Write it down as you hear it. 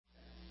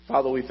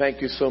Father, we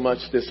thank you so much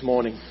this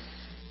morning.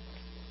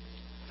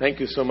 Thank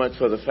you so much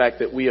for the fact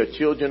that we are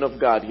children of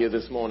God here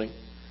this morning.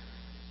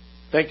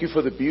 Thank you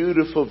for the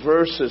beautiful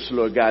verses,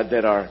 Lord God,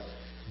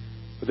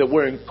 that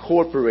were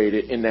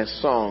incorporated in that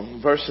song.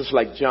 Verses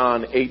like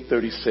John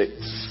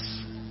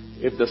 8:36.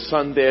 If the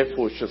Son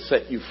therefore shall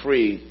set you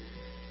free,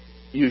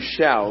 you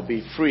shall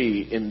be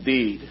free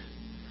indeed.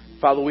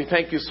 Father, we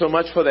thank you so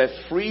much for that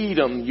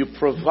freedom you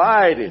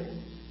provided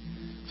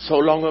so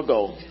long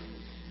ago.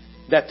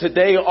 That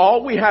today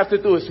all we have to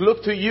do is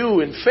look to you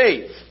in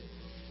faith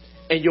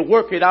and you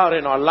work it out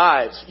in our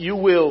lives. You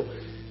will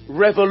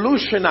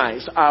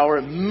revolutionize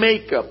our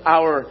makeup,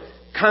 our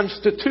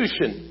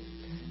constitution.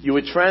 You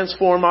would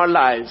transform our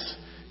lives.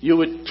 You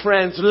would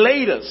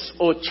translate us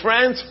or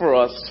transfer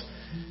us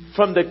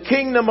from the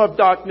kingdom of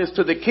darkness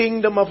to the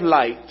kingdom of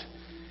light.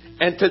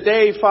 And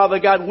today,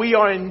 Father God, we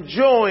are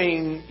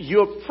enjoying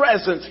your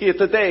presence here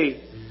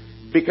today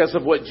because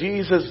of what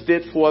Jesus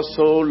did for us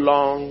so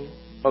long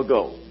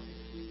ago.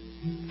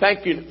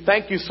 Thank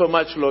you so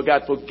much, Lord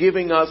God, for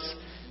giving us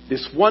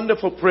this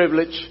wonderful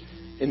privilege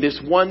and this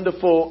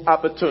wonderful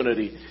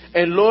opportunity.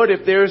 And Lord,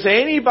 if there's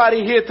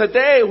anybody here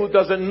today who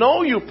doesn't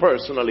know you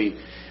personally,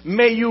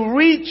 may you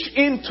reach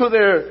into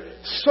their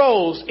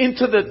souls,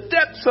 into the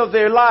depths of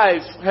their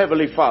lives,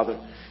 Heavenly Father.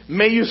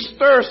 May you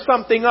stir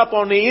something up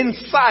on the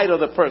inside of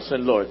the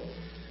person, Lord,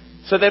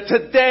 so that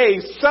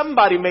today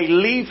somebody may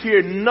leave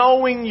here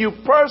knowing you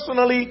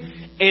personally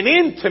and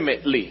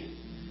intimately.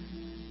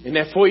 And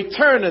that for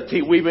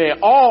eternity we may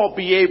all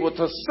be able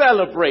to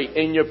celebrate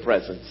in your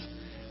presence.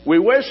 We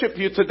worship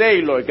you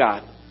today, Lord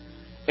God.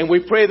 And we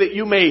pray that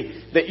you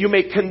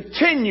may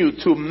continue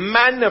to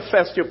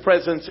manifest your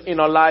presence in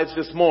our lives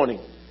this morning.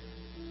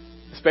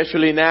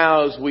 Especially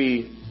now as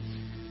we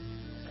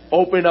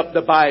open up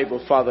the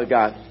Bible, Father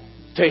God,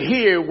 to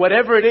hear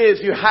whatever it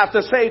is you have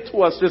to say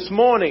to us this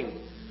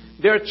morning.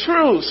 There are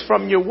truths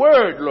from your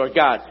word, Lord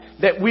God,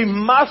 that we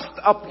must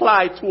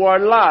apply to our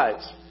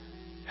lives.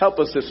 Help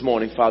us this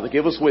morning, Father.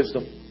 Give us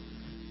wisdom.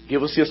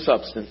 Give us your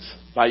substance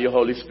by your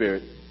Holy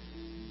Spirit.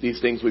 These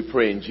things we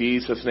pray in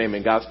Jesus' name,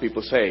 and God's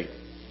people say,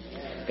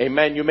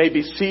 Amen. You may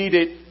be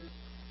seated.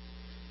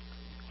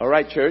 All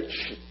right, church.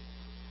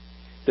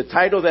 The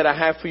title that I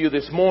have for you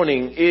this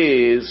morning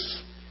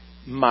is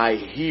My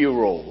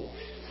Hero.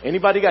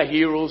 Anybody got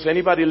heroes?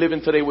 Anybody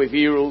living today with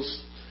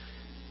heroes?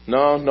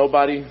 No,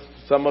 nobody.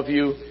 Some of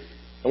you.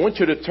 I want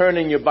you to turn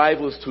in your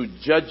Bibles to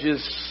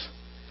Judges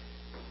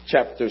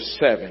chapter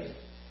 7.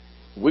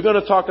 We're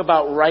going to talk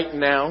about right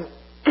now,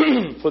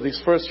 for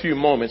these first few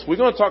moments, we're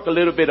going to talk a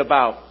little bit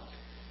about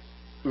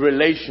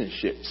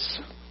relationships.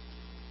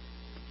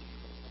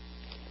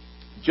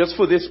 Just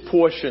for this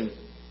portion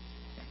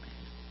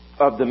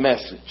of the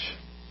message.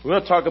 We're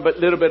going to talk a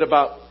little bit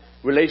about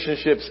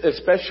relationships,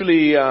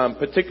 especially,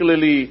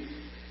 particularly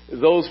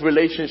those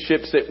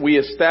relationships that we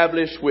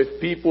establish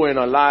with people in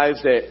our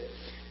lives that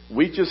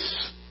we just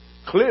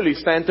clearly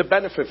stand to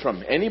benefit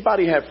from.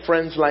 Anybody have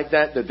friends like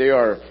that they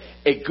are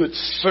a good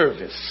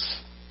service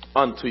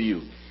unto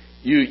you?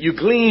 You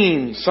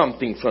glean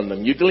something from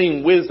them. You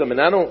glean wisdom.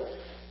 And I don't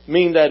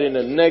mean that in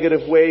a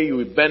negative way you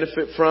would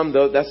benefit from.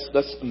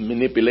 That's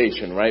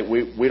manipulation, right?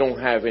 We don't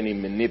have any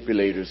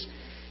manipulators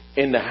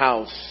in the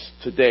house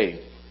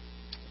today.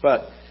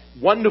 But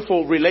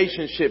wonderful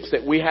relationships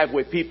that we have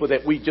with people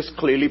that we just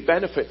clearly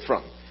benefit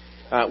from.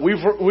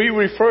 We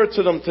refer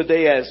to them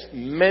today as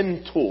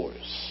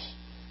mentors.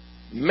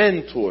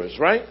 Mentors,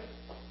 right?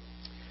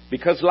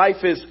 Because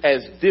life is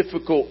as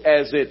difficult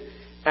as it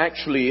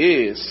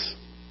actually is,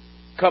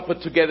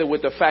 coupled together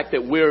with the fact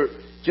that we're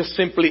just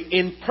simply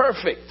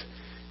imperfect.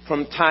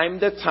 From time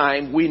to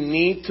time, we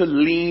need to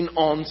lean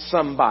on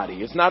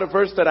somebody. It's not a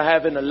verse that I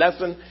have in a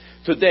lesson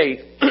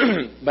today,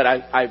 but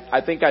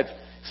I think I've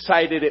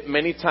cited it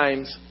many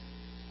times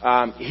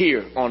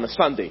here on a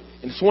Sunday.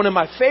 And it's one of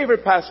my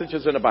favorite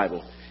passages in the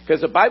Bible,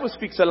 because the Bible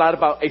speaks a lot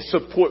about a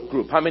support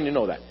group. How many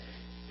know that?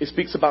 It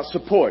speaks about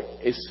support.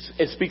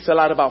 It speaks a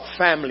lot about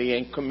family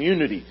and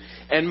community.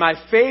 And my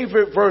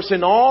favorite verse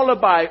in all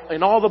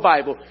the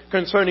Bible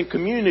concerning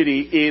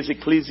community is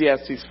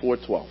Ecclesiastes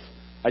 4:12.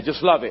 I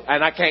just love it,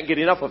 and I can't get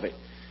enough of it.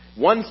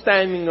 One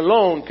standing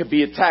alone could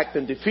be attacked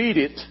and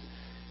defeated,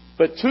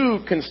 but two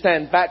can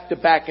stand back to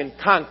back and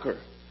conquer.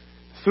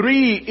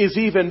 Three is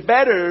even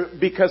better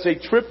because a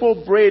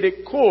triple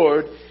braided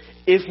cord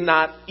is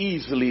not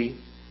easily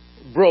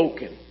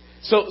broken.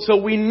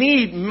 So we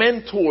need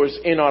mentors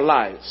in our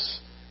lives,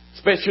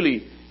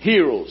 especially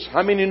heroes.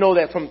 How many know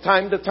that from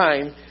time to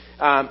time,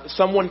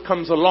 someone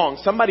comes along,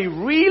 somebody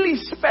really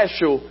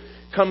special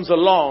comes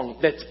along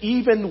that's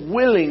even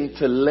willing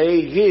to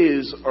lay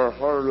his or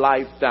her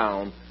life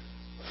down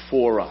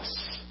for us.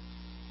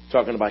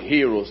 Talking about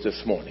heroes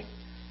this morning.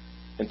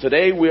 And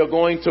today we are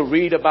going to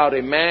read about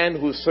a man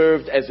who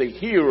served as a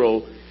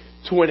hero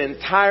to an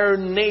entire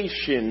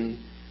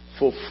nation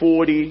for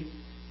 40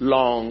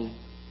 long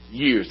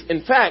years.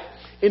 In fact,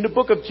 in the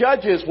book of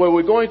Judges, where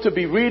we're going to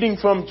be reading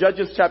from,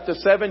 Judges chapter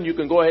 7, you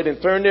can go ahead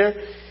and turn there.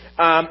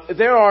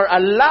 There are a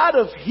lot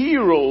of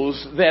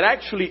heroes that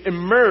actually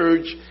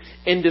emerge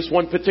in this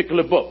one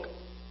particular book.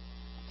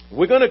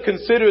 We're going to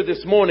consider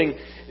this morning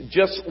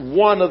just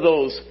one of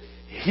those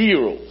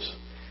heroes.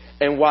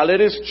 And while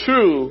it is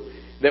true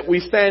that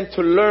we stand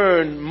to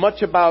learn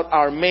much about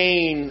our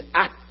main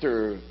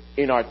actor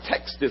in our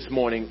text this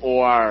morning,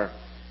 or our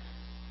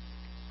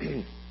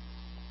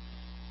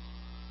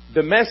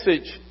the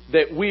message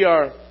that we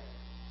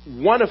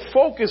want to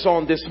focus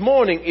on this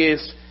morning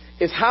is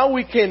how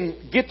we can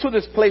get to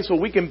this place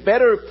where we can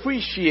better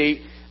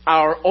appreciate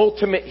our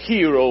ultimate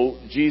hero,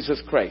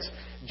 Jesus Christ.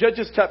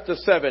 Judges chapter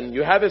 7.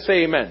 You have it,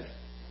 say amen.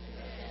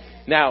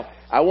 Now,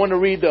 I want to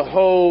read the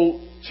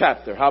whole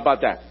chapter. How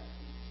about that?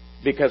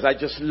 Because I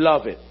just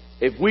love it.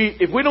 If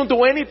we don't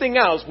do anything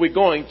else, we're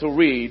going to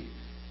read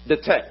the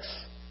text.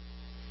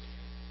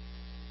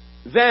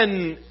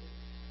 Then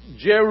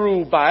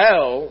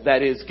Jerubbaal,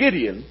 that is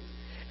Gideon,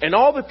 and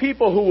all the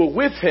people who were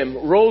with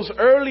him rose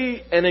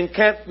early and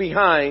encamped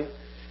beside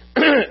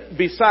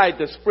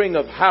the spring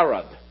of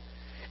Harod.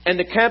 And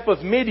the camp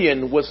of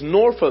Midian was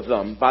north of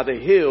them by the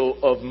hill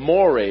of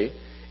Moreh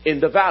in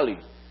the valley.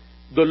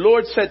 The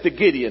Lord said to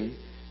Gideon,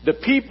 the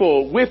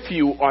people with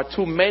you are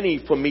too many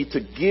for me to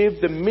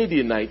give the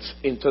Midianites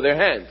into their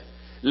hand,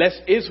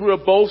 lest Israel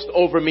boast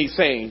over me,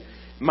 saying,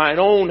 mine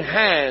own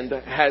hand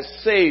has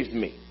saved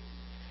me.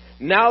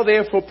 Now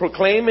therefore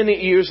proclaim in the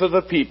ears of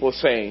the people,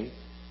 saying,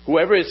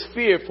 whoever is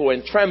fearful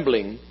and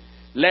trembling,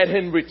 let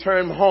him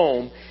return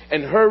home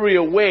and hurry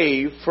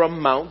away from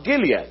Mount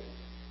Gilead.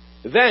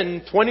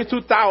 Then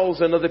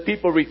 22,000 of the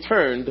people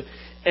returned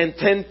and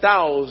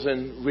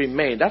 10,000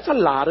 remained. That's a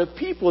lot of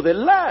people that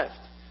left.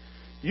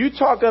 You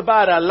talk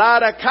about a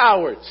lot of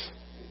cowards.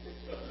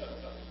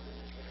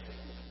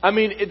 I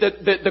mean,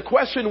 the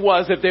question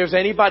was if there's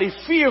anybody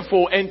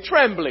fearful and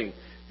trembling.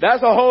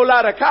 That's a whole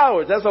lot of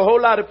cowards. That's a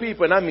whole lot of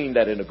people. And I mean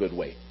that in a good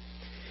way.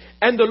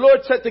 And the Lord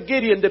said to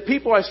Gideon, the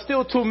people are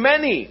still too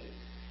many.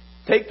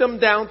 Take them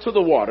down to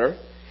the water,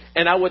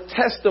 and I will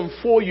test them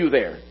for you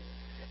there.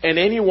 And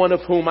any one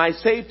of whom I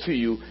say to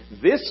you,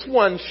 this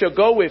one shall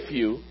go with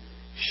you,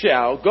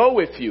 shall go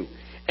with you.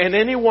 And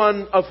any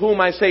one of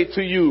whom I say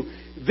to you,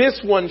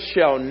 this one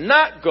shall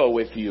not go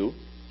with you,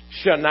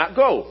 shall not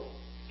go.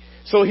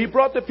 So he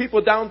brought the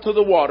people down to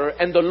the water,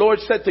 and the Lord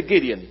said to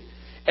Gideon,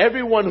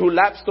 everyone who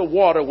laps the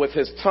water with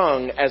his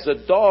tongue as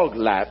a dog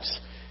laps,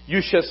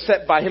 you shall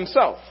set by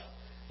himself.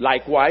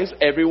 Likewise,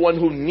 everyone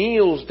who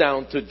kneels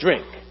down to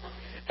drink.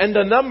 And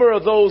the number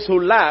of those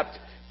who lapped,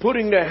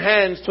 putting their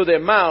hands to their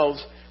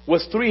mouths,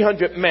 was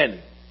 300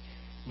 men.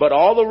 But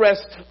all the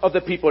rest of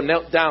the people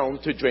knelt down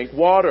to drink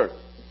water.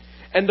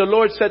 And the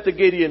Lord said to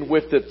Gideon,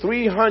 with the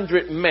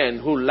 300 men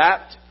who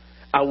lapped,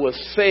 I will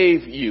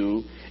save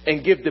you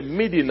and give the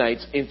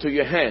Midianites into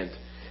your hand.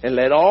 And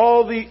let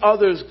all the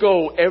others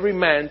go, every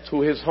man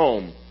to his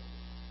home.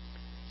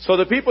 So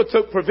the people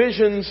took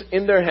provisions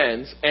in their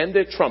hands and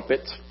their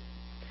trumpets.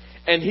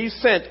 And he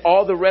sent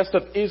all the rest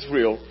of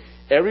Israel,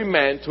 every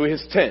man to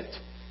his tent,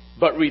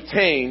 but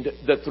retained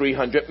the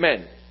 300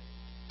 men.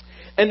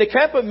 And the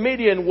camp of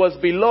Midian was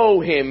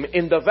below him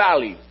in the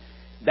valley.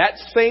 That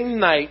same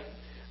night,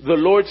 the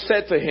Lord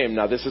said to him,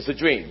 now this is a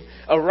dream,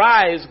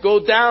 arise,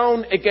 go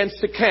down against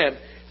the camp,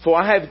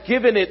 for I have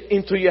given it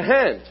into your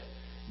hand.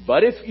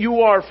 But if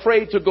you are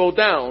afraid to go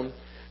down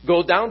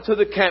to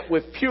the camp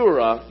with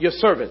Purah, your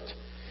servant,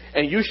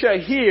 and you shall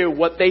hear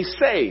what they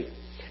say.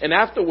 And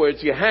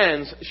afterwards your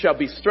hands shall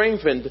be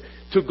strengthened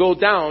to go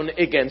down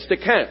against the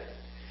camp.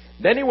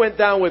 Then he went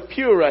down with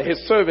Purah, his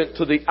servant,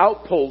 to the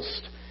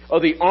outpost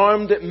of the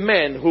armed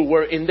men who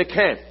were in the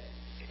camp,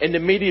 and the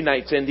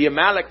Midianites and the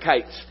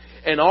Amalekites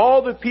and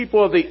all the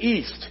people of the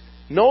east.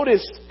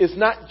 Notice it's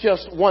not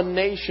just one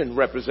nation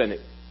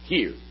represented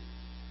here.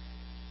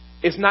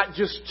 It's not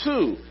just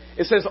two.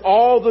 It says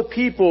all the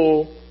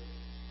people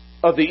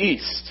of the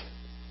east.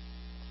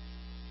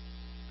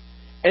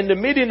 And the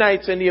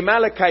Midianites and the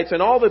Amalekites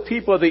and all the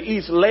people of the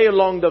east lay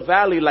along the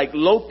valley like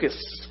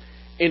locusts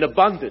in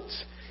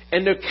abundance.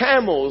 And their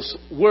camels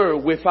were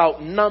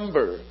without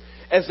number,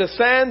 as the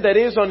sand that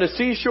is on the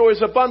seashore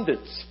is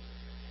abundance.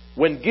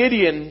 When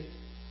Gideon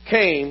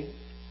came,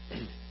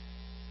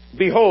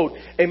 behold,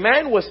 a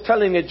man was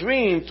telling a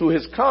dream to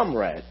his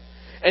comrade.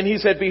 And he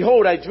said,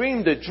 behold, I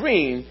dreamed a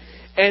dream,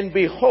 and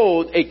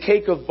behold, a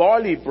cake of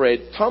barley bread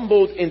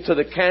tumbled into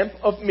the camp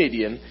of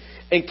Midian,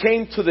 and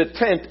came to the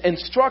tent and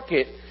struck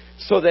it,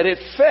 so that it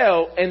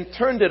fell and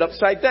turned it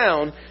upside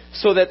down,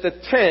 so that the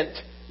tent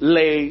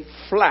lay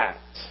flat.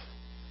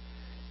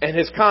 And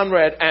his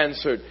comrade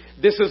answered,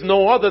 this is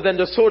no other than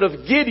the sword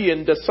of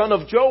Gideon, the son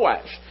of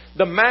Joash,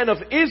 the man of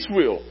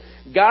Israel.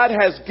 God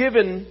has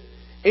given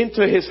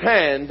into his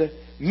hand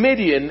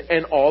Midian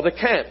and all the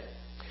camp.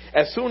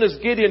 As soon as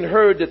Gideon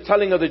heard the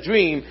telling of the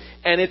dream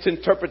and its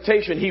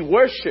interpretation, he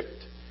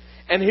worshipped.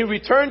 And he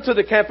returned to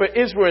the camp of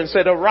Israel and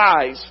said,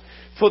 arise,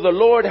 for the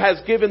Lord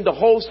has given the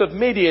host of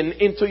Midian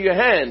into your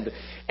hand.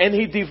 And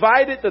he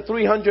divided the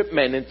 300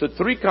 men into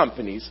 3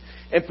 companies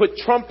and put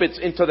trumpets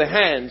into the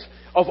hands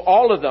of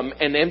all of them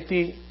and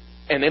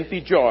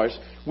empty jars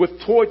with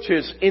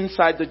torches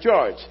inside the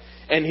jars.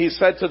 And he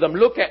said to them,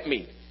 look at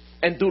me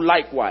and do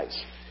likewise.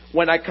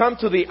 When I come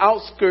to the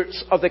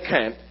outskirts of the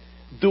camp,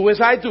 do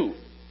as I do.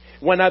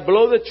 When I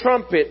blow the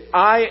trumpet,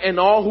 I and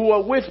all who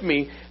are with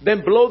me,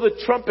 then blow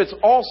the trumpets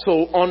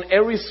also on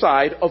every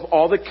side of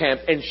all the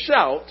camp and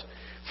shout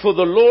for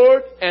the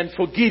Lord and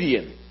for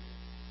Gideon.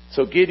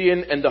 So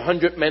Gideon and the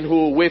 100 men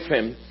who were with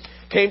him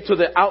came to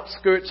the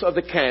outskirts of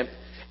the camp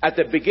at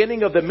the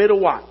beginning of the middle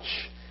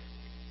watch.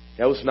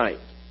 That was night.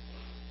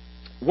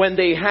 When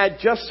they had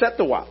just set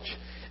the watch,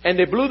 and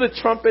they blew the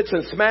trumpets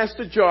and smashed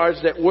the jars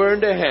that were in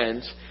their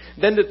hands,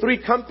 then the 3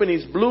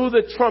 companies blew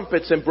the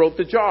trumpets and broke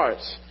the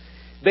jars.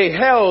 They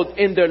held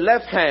in their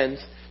left hands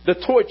the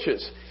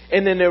torches,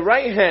 and in their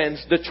right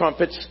hands the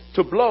trumpets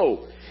to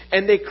blow.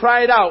 And they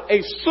cried out,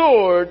 a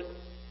sword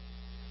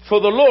for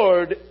the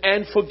Lord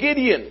and for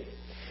Gideon.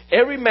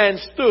 Every man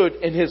stood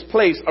in his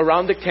place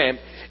around the camp,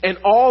 and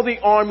all the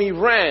army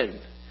ran.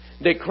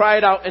 They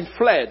cried out and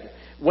fled.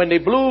 When they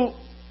blew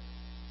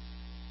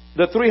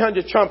the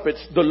 300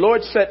 trumpets, the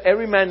Lord set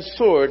every man's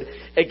sword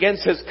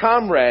against his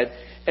comrade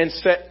and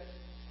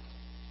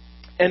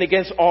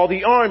against all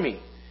the army.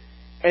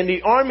 And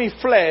the army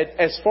fled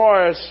as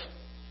far as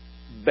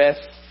Beth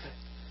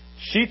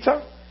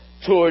Shittah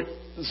toward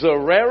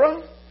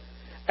Zerera,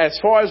 as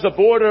far as the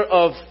border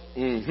of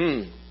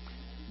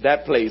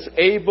that place,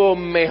 Abel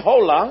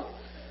Meholah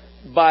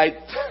by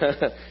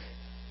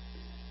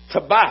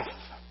Tabath.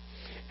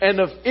 And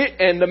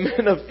the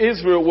men of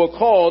Israel were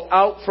called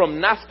out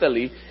from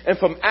Naphtali and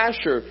from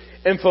Asher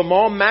and from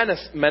all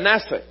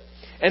Manasseh.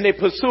 And they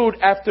pursued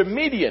after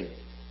Midian.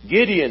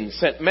 Gideon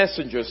sent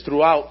messengers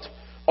throughout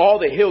all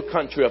the hill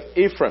country of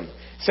Ephraim,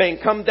 saying,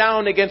 come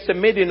down against the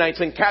Midianites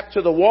and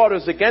capture the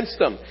waters against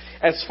them,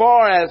 as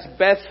far as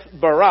Beth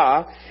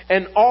Barah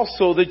and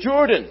also the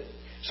Jordan.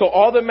 So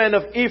all the men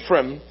of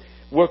Ephraim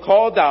were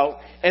called out,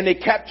 and they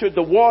captured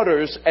the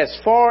waters as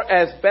far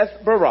as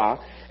Beth Barah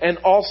and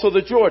also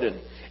the Jordan.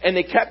 And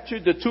they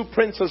captured the 2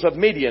 princes of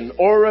Midian,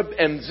 Oreb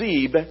and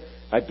Zeb,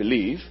 I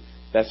believe.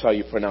 That's how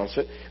you pronounce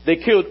it. They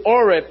killed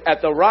Oreb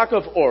at the rock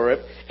of Oreb,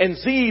 and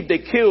Zeb they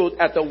killed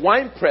at the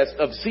winepress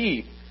of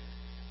Zeb.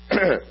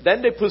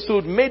 Then they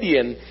pursued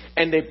Midian,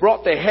 and they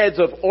brought the heads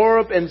of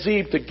Oreb and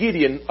Zeb to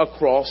Gideon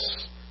across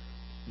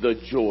the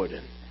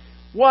Jordan.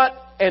 What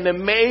an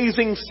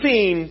amazing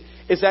scene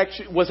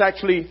was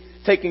actually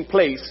taking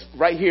place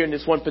right here in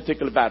this one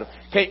particular battle.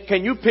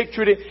 Can you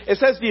picture it? It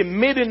says the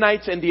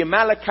Midianites and the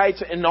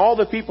Amalekites and all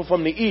the people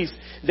from the east,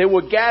 they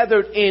were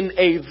gathered in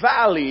a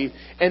valley,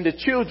 and the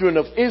children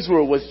of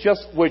Israel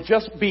were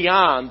just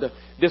beyond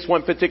this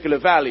one particular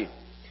valley.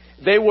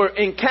 They were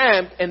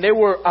encamped, and there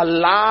were a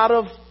lot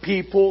of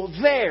people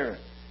there.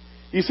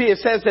 You see, it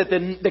says that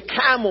the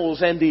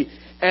camels and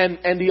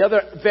the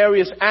other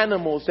various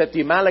animals that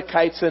the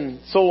Amalekites and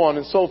so on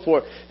and so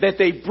forth, that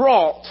they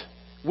brought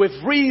with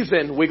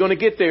reason, we're going to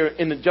get there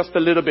in just a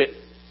little bit.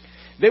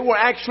 They were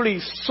actually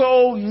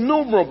so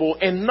numerable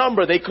in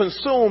number, they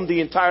consumed the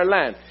entire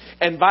land.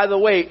 And by the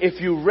way, if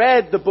you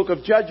read the book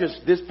of Judges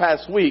this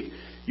past week,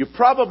 you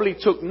probably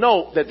took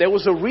note that there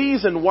was a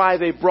reason why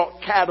they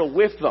brought cattle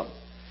with them.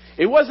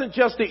 It wasn't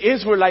just the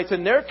Israelites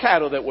and their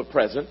cattle that were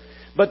present,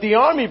 but the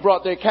army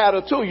brought their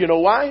cattle too. You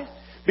know why?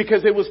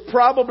 Because it was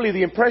probably,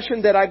 the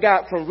impression that I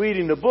got from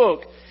reading the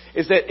book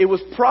is that it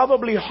was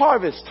probably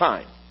harvest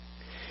time.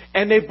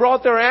 And they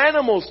brought their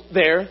animals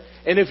there.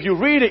 And if you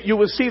read it, you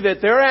will see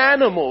that their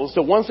animals,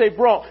 the ones they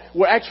brought,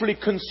 were actually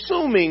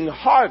consuming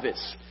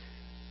harvest.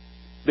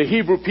 The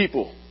Hebrew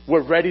people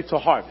were ready to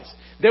harvest.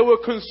 They were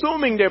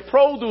consuming their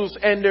produce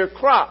and their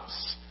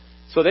crops.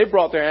 So they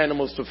brought their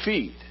animals to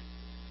feed.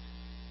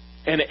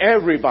 And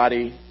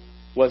everybody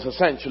was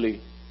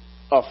essentially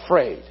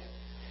afraid.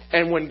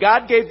 And when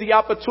God gave the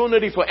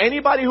opportunity for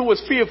anybody who was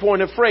fearful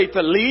and afraid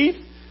to leave,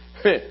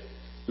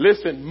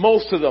 listen,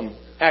 most of them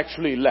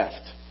actually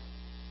left,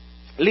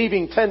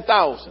 leaving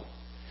 10,000.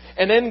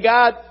 And then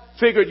God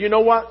figured, you know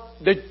what?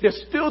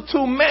 There's still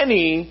too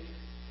many,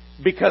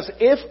 because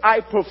if I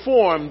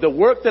perform the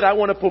work that I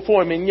want to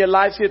perform in your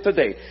lives here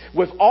today,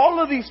 with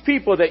all of these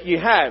people that you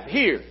have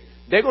here,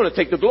 they're going to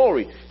take the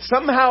glory.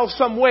 Somehow,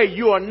 some way,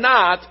 you are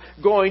not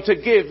going to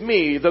give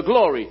me the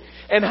glory.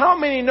 And how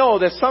many know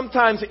that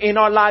sometimes in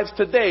our lives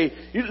today,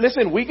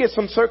 listen, we get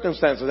some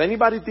circumstances.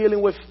 Anybody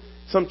dealing with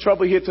some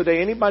trouble here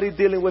today? Anybody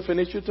dealing with an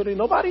issue today?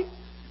 Nobody?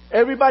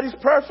 Everybody's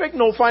perfect?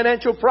 No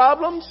financial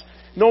problems?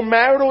 No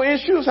marital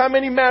issues? How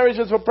many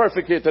marriages are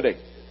perfect here today?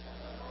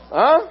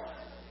 Huh?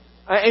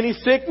 Any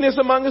sickness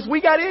among us?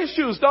 We got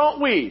issues,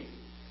 don't we?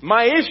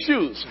 My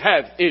issues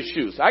have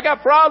issues. I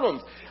got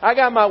problems. I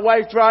got my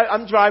wife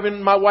I'm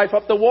driving my wife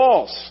up the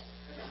walls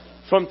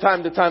from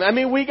time to time. I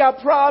mean, we got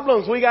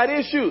problems. We got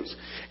issues.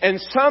 And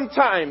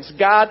sometimes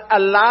God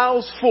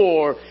allows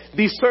for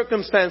these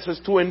circumstances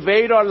to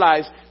invade our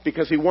lives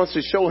because He wants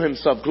to show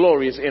Himself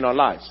glorious in our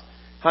lives.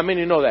 How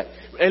many know that?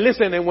 And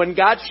listen, and when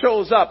God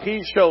shows up,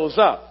 He shows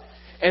up.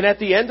 And at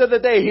the end of the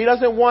day, He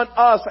doesn't want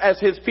us as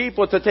His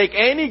people to take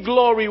any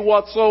glory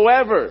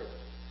whatsoever.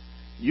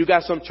 You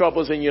got some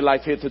troubles in your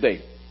life here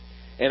today.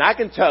 And I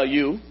can tell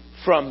you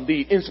from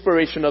the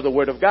inspiration of the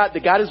Word of God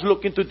that God is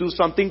looking to do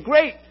something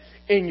great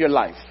in your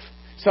life.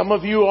 Some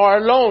of you are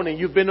alone, and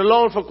you've been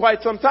alone for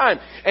quite some time,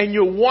 and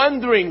you're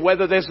wondering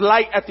whether there's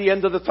light at the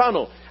end of the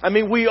tunnel. I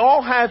mean, we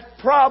all have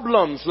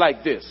problems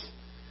like this.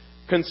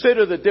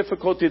 Consider the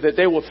difficulty that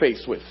they were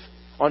faced with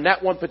on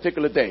that one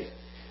particular day.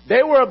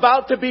 They were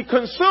about to be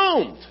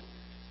consumed.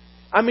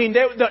 I mean,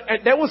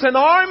 there was an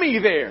army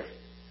there.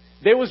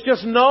 There was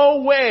just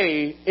no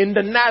way in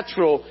the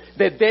natural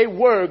that they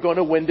were going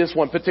to win this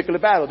one particular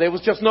battle. There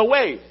was just no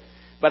way.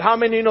 But how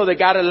many know that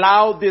God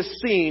allowed this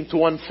scene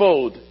to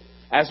unfold,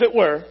 as it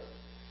were,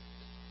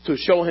 to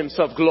show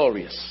himself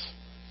glorious?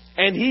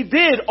 And he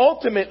did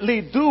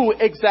ultimately do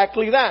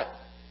exactly that.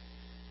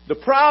 The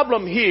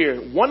problem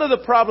here, one of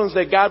the problems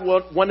that God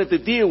wanted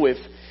to deal with,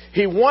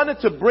 he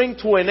wanted to bring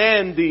to an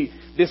end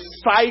this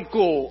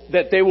cycle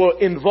that they were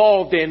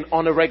involved in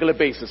on a regular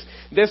basis.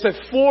 There's a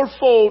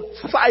fourfold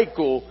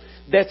cycle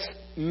that's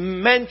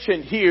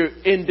mentioned here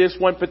in this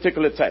one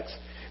particular text.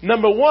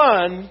 Number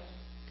one,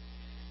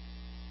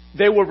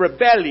 they were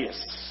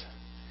rebellious.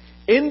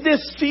 In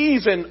this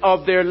season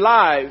of their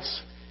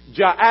lives,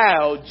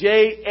 Jael,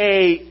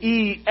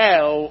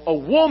 Jael, a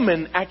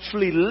woman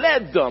actually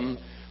led them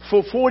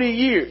for 40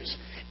 years.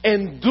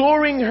 And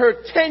during her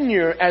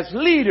tenure as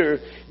leader,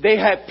 they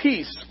had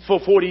peace for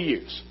 40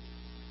 years.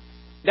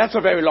 That's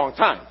a very long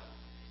time.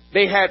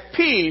 They had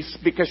peace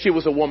because she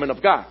was a woman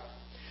of God.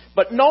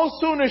 But no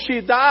sooner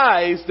she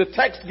dies, the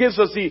text gives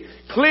us the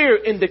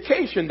clear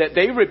indication that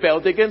they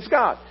rebelled against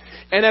God.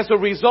 And as a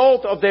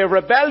result of their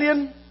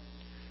rebellion,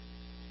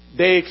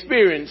 they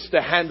experienced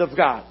the hand of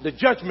God, the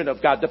judgment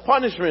of God, the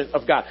punishment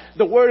of God.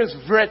 The word is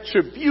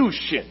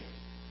retribution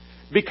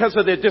because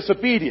of their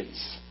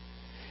disobedience.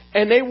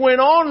 And they went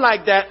on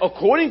like that,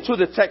 according to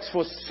the text,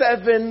 for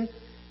 7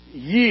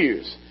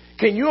 years.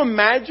 Can you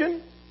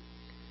imagine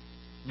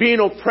being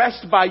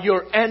oppressed by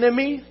your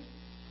enemy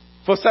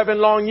for 7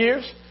 long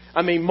years?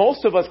 I mean,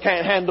 most of us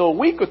can't handle a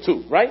week or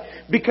two, right?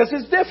 Because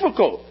it's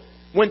difficult.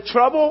 When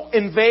trouble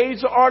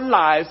invades our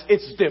lives,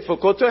 it's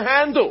difficult to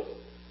handle.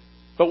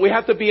 But we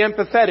have to be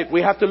empathetic.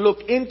 We have to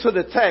look into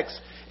the text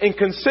and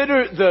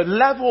consider the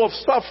level of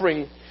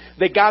suffering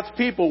that God's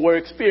people were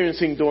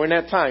experiencing during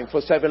that time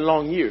for 7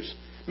 long years.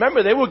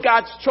 Remember, they were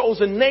God's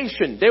chosen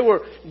nation. They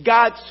were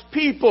God's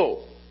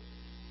people.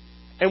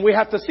 And we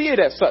have to see it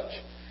as such.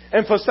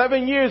 And for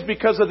 7 years,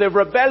 because of their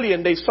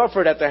rebellion, they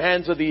suffered at the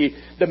hands of the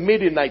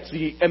Midianites,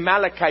 the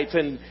Amalekites,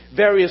 and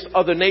various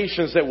other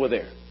nations that were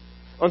there.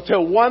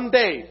 Until one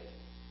day,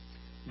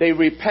 they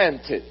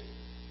repented,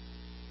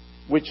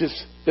 which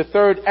is the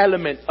third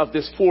element of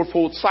this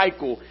fourfold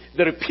cycle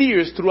that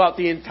appears throughout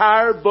the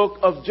entire book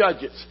of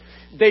Judges.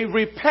 They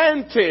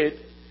repented,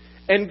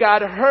 and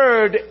God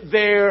heard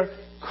their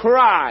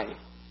cry,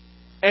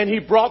 and he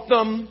brought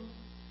them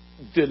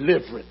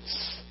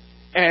deliverance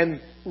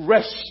and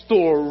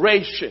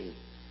restoration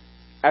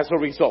as a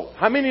result.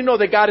 How many know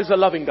that God is a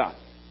loving God?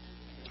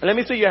 Let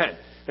me see your hand.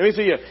 Let me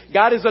see you.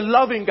 God is a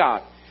loving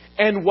God.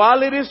 And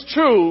while it is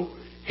true,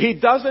 he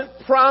doesn't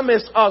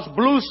promise us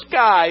blue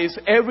skies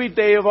every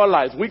day of our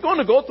lives. We're going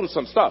to go through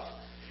some stuff.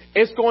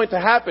 It's going to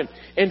happen.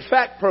 In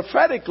fact,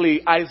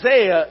 prophetically,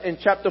 Isaiah in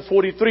chapter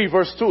 43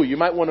 verse 2, you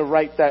might want to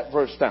write that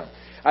verse down.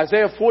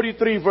 Isaiah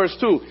 43 verse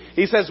 2,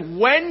 he says,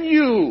 when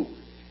you,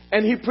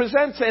 and he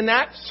presents an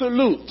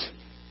absolute.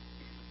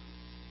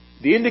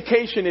 The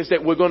indication is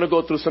that we're going to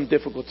go through some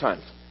difficult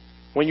times.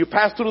 When you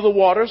pass through the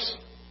waters,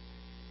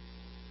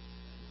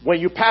 when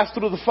you pass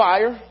through the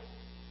fire,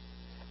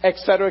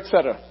 etc.,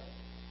 etc.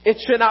 It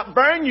should not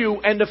burn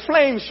you, and the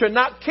flames should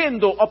not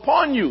kindle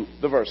upon you,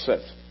 the verse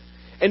says.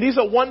 And these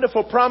are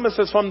wonderful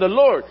promises from the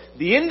Lord.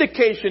 The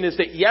indication is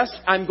that, yes,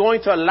 I'm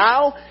going to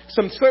allow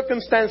some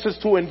circumstances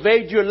to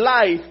invade your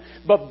life,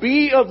 but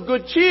be of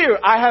good cheer.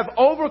 I have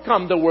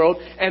overcome the world,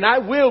 and I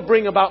will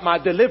bring about my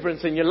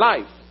deliverance in your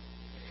life.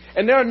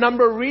 And there are a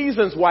number of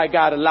reasons why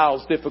God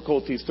allows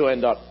difficulties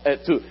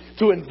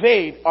to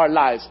invade our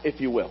lives, if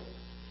you will.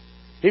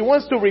 He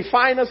wants to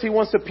refine us. He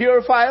wants to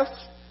purify us.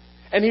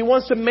 And he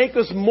wants to make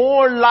us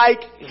more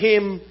like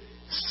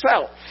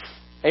himself.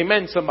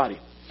 Amen, somebody.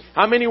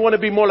 How many want to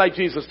be more like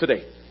Jesus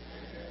today?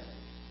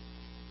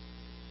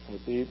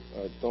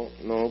 I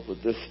don't know, but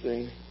this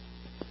thing,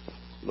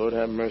 Lord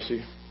have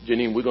mercy.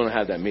 Janine, we're going to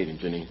have that meeting,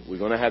 Janine. We're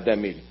going to have that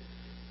meeting.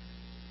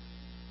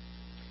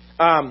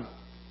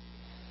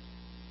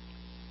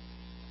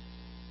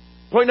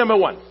 Point number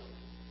 1.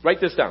 Write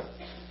this down.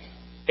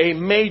 A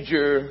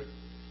major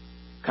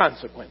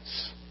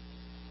consequence.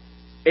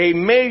 A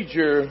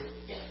major,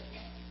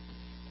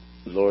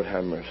 Lord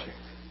have mercy.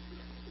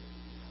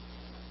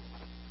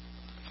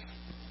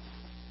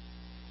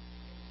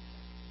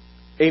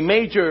 A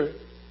major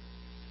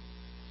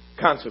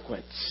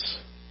consequence.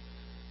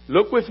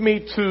 Look with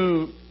me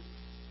to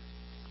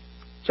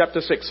chapter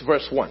 6,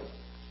 verse 1.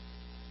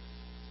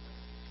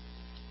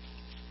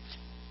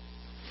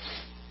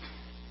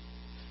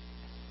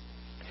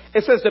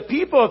 It says, the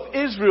people of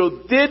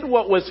Israel did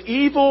what was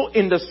evil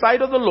in the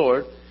sight of the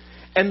Lord,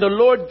 and the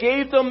Lord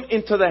gave them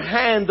into the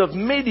hand of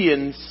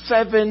Midian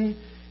 7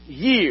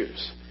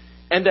 years.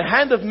 And the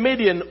hand of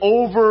Midian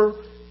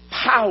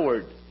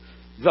overpowered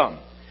them.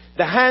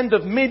 The hand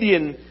of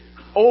Midian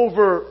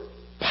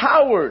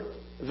overpowered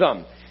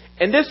them.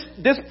 And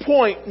this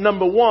point,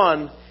 number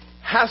one,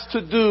 has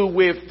to do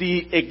with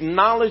the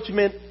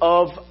acknowledgement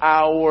of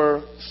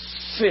our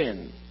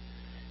sin.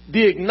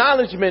 The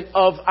acknowledgement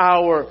of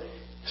our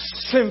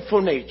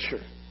sinful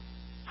nature.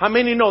 How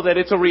many know that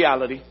it's a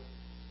reality?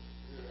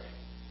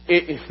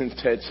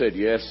 Ted said,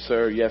 yes,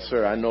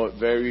 sir, I know it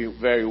very,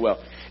 very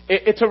well.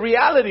 It's a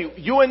reality.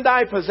 You and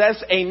I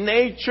possess a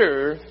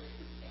nature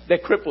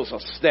that cripples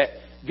us, that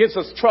gives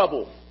us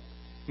trouble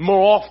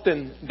more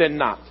often than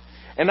not.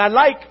 And I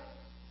like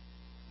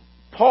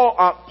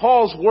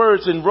Paul's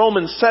words in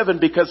Romans 7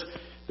 because,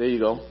 there you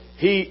go,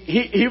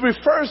 he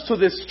refers to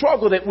this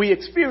struggle that we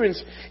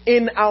experience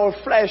in our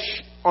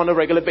flesh on a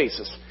regular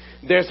basis.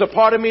 There's a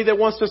part of me that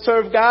wants to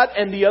serve God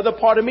and the other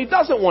part of me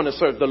doesn't want to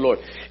serve the Lord.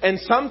 And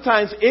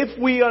sometimes if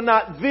we are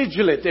not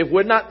vigilant, if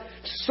we're not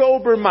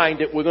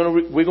sober-minded,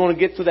 we're going to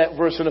get to that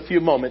verse in a few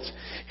moments.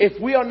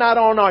 If we are not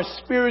on our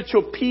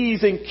spiritual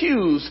P's and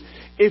Q's,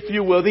 if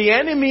you will, the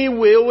enemy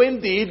will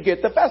indeed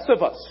get the best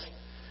of us.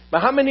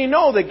 But how many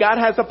know that God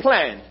has a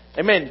plan?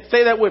 Amen.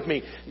 Say that with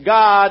me.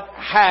 God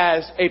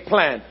has a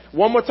plan.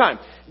 One more time.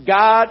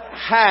 God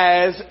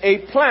has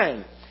a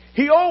plan.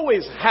 He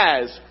always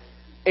has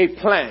a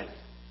plan.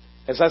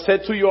 As I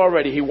said to you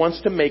already, He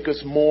wants to make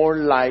us more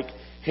like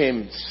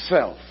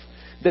Himself.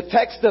 The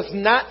text does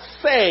not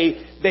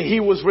say that He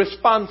was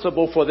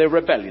responsible for their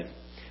rebellion.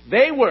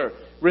 They were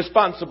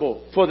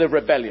responsible for the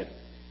rebellion.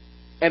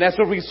 And as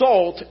a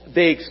result,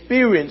 they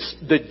experienced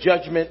the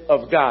judgment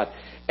of God.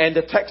 And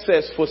the text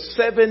says for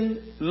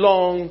 7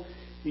 long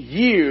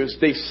years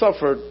they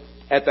suffered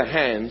at the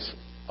hands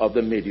of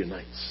the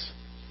Midianites.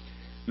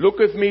 Look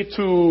with me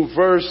to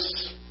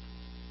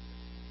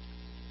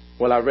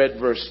I read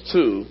verse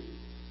 2.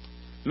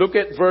 Look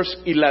at verse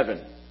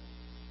 11.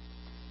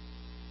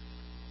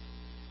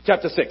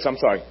 Chapter 6,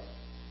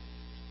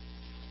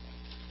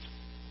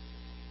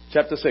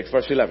 Chapter 6,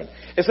 verse 11.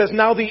 It says,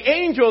 now the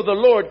angel of the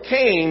Lord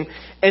came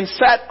and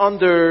sat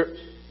under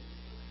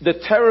the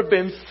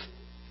terebinth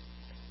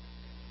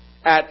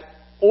at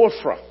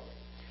Ophrah,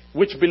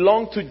 which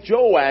belonged to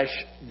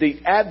Joash the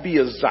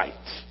Abiezrite,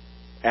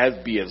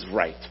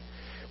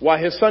 while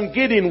his son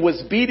Gideon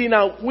was beating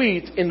out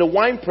wheat in the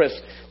winepress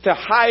to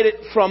hide it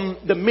from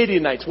the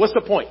Midianites. What's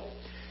the point?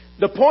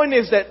 The point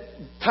is that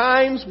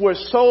times were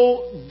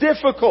so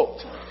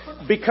difficult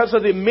because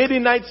of the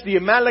Midianites, the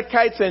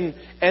Amalekites, and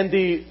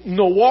the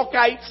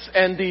Noachites,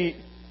 and the...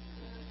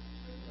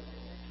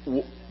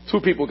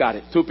 Two people got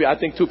it. I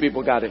think two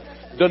people got it.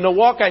 The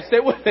Noachites, they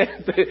were there.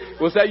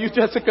 Was that you,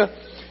 Jessica?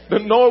 The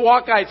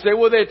Noachites, they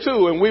were there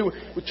too. And we were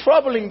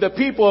troubling the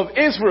people of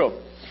Israel.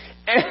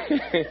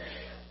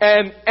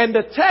 And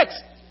the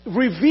text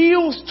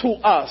reveals to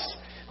us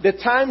the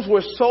times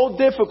were so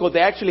difficult, they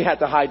actually had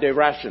to hide their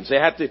rations. They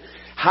had to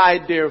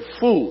hide their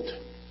food.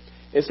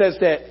 It says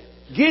that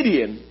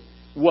Gideon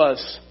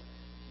was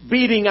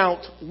beating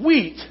out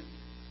wheat.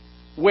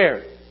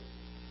 Where?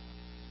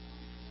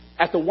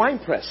 At the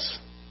winepress.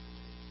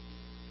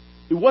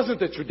 It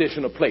wasn't the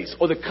traditional place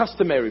or the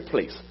customary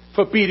place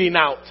for beating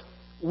out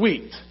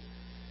wheat,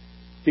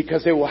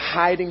 because they were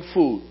hiding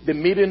food. The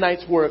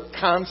Midianites were a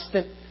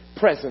constant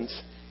presence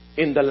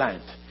in the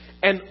land.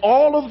 And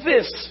all of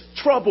this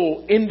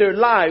trouble in their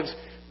lives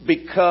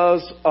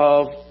because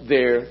of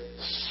their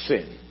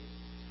sin.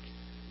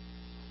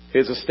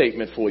 Here's a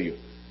statement for you.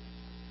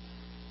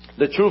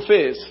 The truth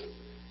is,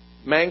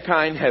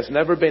 mankind has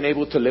never been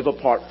able to live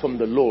apart from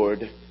the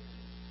Lord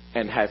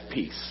and have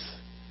peace.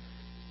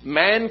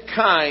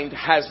 Mankind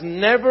has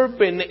never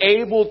been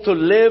able to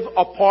live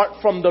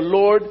apart from the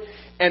Lord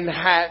and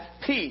have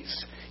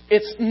peace.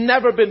 It's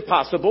never been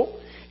possible.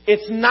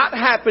 It's not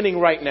happening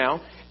right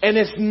now. And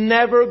it's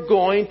never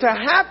going to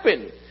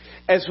happen.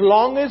 As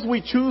long as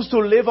we choose to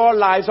live our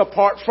lives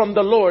apart from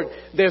the Lord,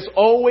 there's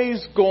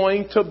always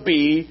going to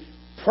be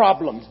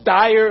problems,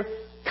 dire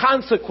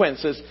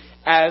consequences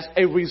as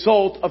a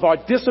result of our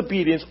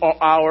disobedience or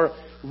our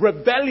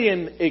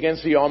rebellion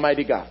against the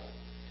Almighty God.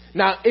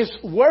 Now, it's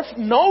worth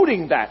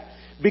noting that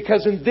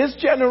because in this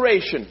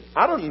generation,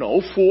 4,000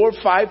 or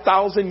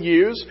 5,000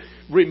 years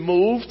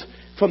removed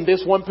from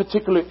this one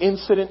particular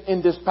incident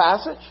in this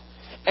passage,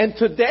 and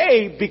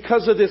today,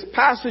 because of this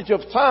passage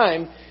of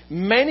time,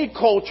 many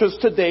cultures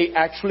today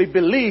actually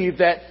believe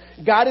that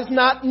God is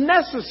not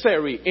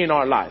necessary in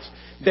our lives.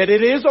 That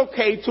it is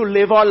okay to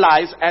live our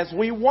lives as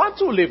we want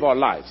to live our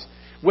lives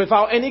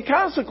without any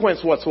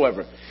consequence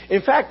whatsoever.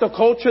 In fact, the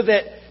culture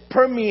that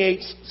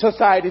permeates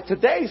society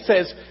today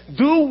says,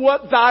 do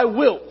what thou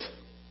wilt.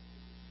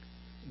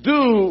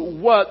 Do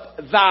what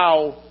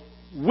thou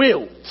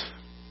wilt.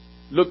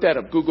 Look that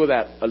up. Google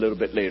that a little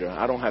bit later.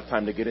 I don't have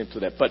time to get into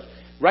that. But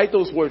write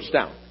those words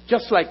down.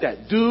 Just like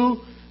that.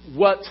 Do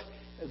what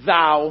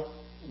thou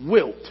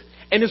wilt.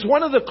 And it's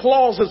one of the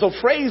clauses or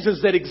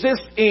phrases that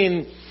exist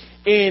in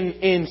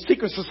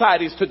secret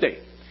societies today.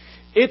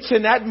 It's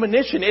an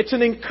admonition. It's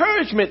an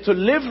encouragement to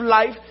live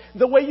life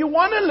the way you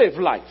want to live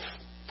life.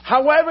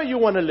 However you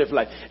want to live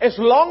life. As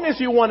long as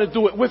you want to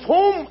do it with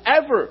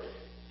whomever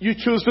you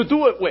choose to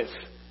do it with,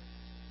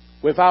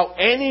 without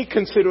any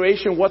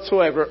consideration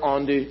whatsoever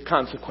on the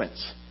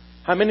consequence.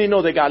 How many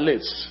know that God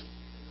lives?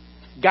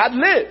 God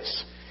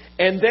lives.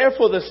 And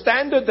therefore the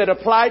standard that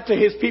applied to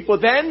his people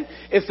then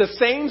is the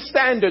same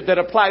standard that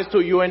applies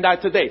to you and I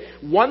today.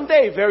 One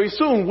day, very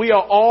soon, we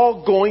are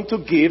all going to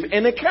give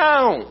an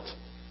account.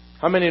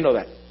 How many know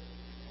that?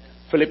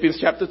 Philippians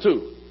chapter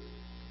 2.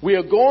 We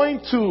are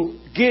going to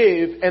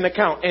give an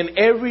account, and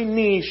every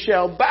knee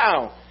shall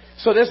bow.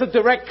 So there's a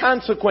direct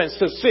consequence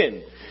to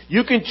sin.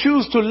 You can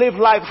choose to live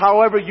life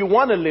however you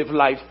want to live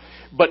life,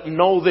 but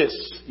know this.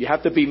 You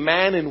have to be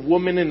man and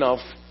woman enough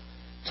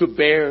to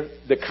bear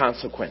the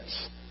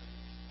consequence.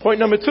 Point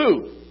number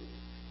 2.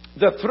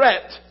 The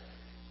threat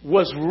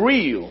was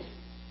real.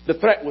 The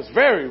threat was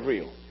very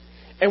real.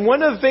 And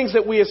one of the things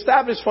that we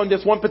established from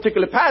this one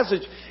particular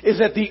passage is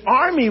that the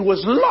army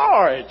was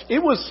large. It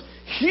was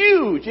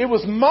huge. It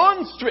was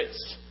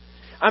monstrous.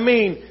 I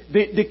mean,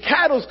 the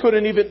camels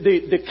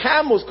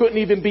couldn't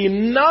even be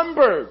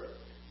numbered.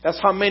 That's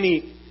how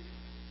many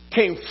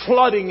came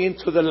flooding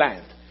into the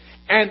land.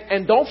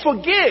 And don't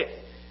forget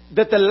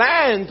that the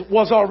land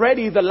was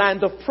already the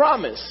land of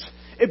promise.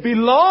 It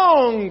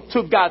belonged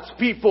to God's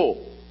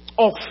people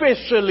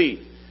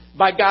officially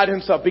by God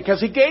himself because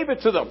he gave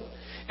it to them.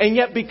 And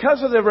yet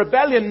because of the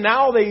rebellion,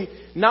 now they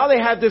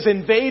have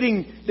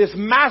this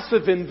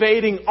massive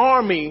invading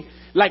army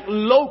like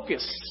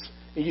locusts.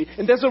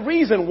 And there's a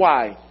reason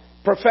why,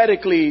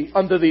 prophetically,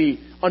 under the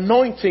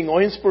anointing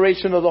or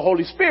inspiration of the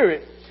Holy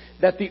Spirit,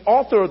 that the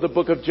author of the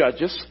book of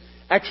Judges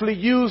actually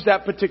used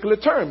that particular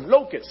term,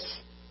 locusts.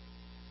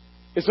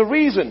 It's a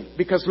reason,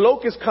 because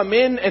locusts come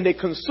in and they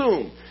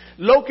consume.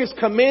 Locusts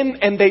come in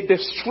and they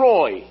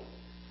destroy.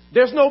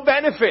 There's no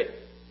benefit.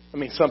 I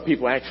mean, some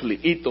people actually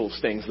eat those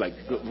things like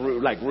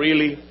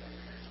really?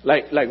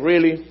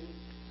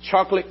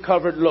 Chocolate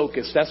covered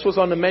locusts. That's what's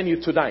on the menu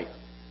tonight.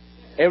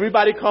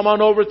 Everybody come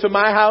on over to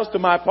my house, to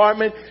my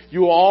apartment.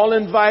 You are all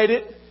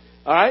invited.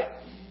 All right?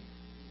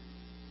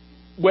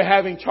 We're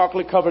having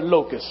chocolate covered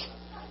locusts.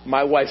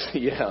 My wife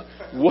said, yeah,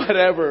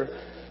 whatever.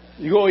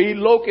 You go eat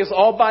locusts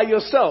all by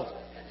yourself.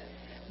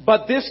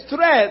 But this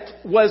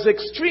threat was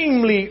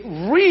extremely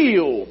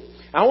real.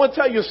 I want to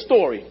tell you a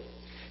story.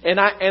 And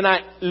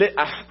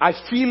I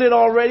feel it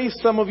already.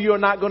 Some of you are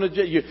not going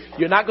to,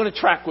 you're not going to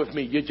track with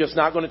me. You're just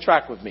not going to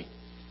track with me.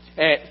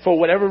 For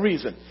whatever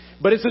reason.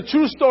 But it's a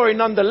true story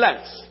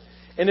nonetheless.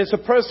 And it's a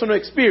personal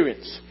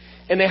experience.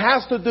 And it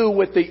has to do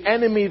with the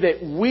enemy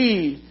that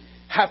we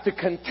have to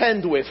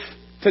contend with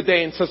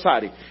today in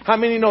society. How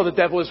many know the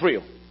devil is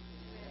real?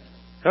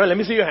 All right, let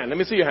me see your hand. Let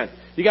me see your hand.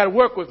 You got to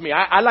work with me.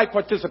 I like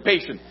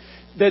participation.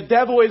 The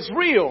devil is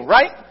real,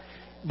 right?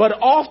 But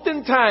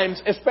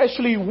oftentimes,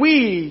 especially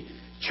we,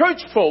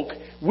 church folk,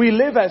 we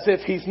live as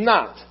if he's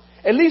not.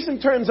 At least in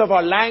terms of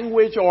our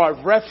language or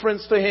our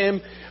reference to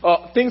him,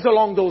 things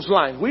along those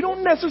lines. We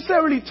don't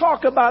necessarily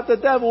talk about the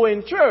devil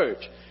in church,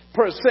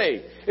 per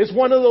se. It's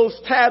one of those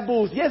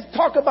taboos. Yes,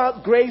 talk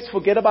about grace,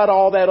 forget about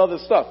all that other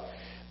stuff.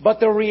 But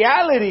the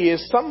reality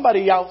is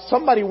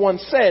somebody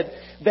once said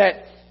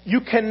that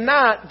you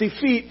cannot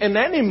defeat an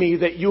enemy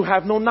that you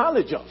have no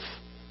knowledge of.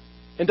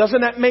 And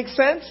doesn't that make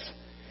sense?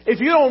 If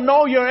you don't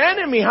know your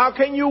enemy, how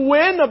can you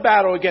win a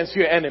battle against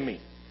your enemy?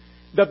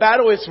 The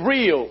battle is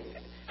real.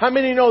 How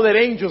many know that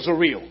angels are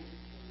real?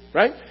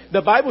 Right?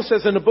 The Bible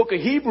says in the book of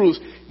Hebrews,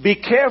 be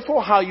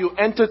careful how you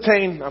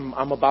entertain.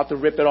 I'm about to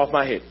rip it off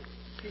my head.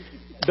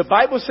 The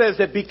Bible says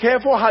that be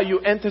careful how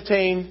you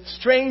entertain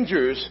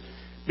strangers,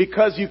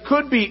 because you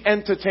could be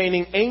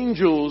entertaining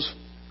angels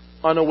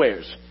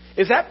unawares.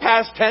 Is that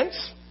past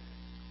tense?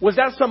 Was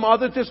that some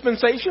other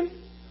dispensation?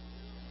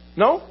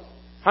 No?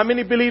 How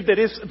many believe that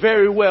it's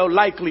very well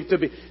likely to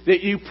be, that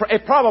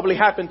it probably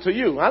happened to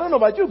you? I don't know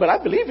about you, but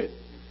I believe it.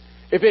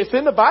 If it's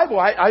in the Bible,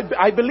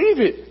 I believe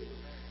it.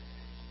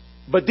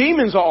 But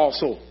demons are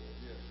also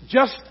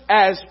just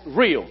as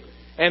real.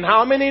 And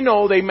how many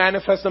know they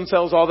manifest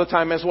themselves all the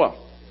time as well?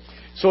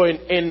 So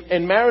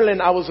in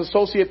Maryland, I was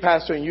associate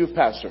pastor and youth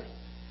pastor.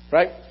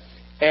 Right?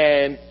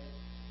 And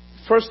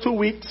first 2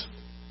 weeks,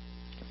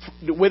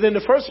 within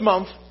the first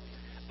month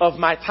of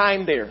my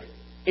time there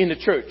in the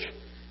church,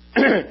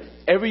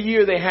 every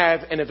year they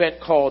have an event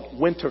called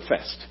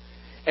Winterfest.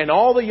 And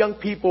all the young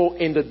people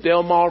in the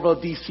Delmarva,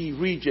 D.C.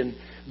 region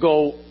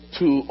go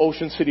to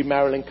Ocean City,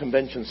 Maryland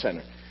Convention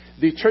Center.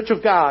 The Church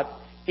of God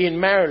in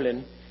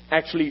Maryland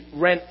actually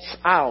rents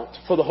out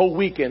for the whole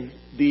weekend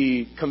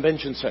the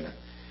convention center.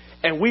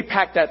 And we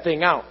packed that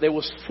thing out. There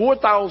was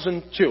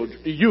 4,000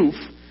 youth,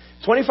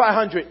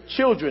 2,500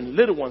 children,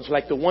 little ones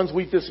like the ones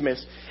we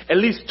dismissed, at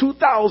least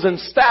 2,000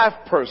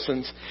 staff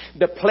persons.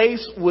 The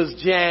place was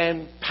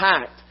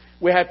jam-packed.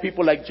 We had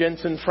people like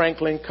Jensen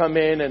Franklin come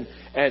in and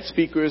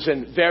speakers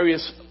and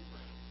various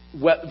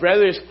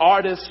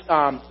artists,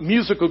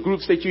 musical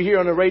groups that you hear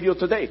on the radio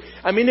today.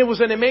 I mean, it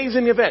was an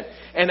amazing event.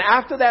 And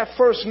after that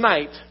first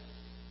night,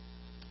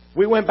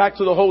 we went back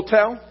to the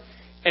hotel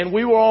and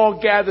we were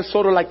all gathered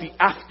sort of like the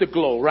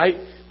afterglow, right?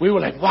 We were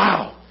like,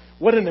 wow.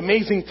 What an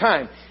amazing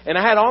time. And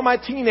I had all my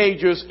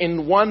teenagers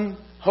in one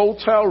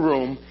hotel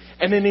room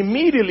And then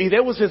immediately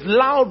there was this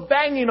loud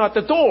banging at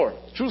the door.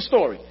 True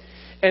story.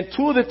 And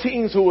two of the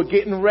teens who were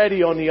getting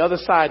ready on the other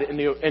side in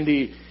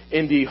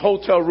the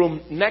hotel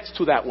room next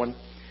to that one,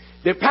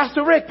 they,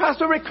 Pastor Rick,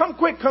 come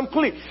quick, come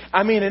quick.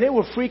 I mean, and they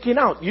were freaking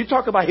out. You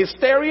talk about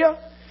hysteria.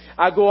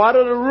 I go out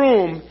of the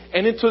room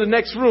and into the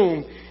next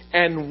room,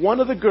 and one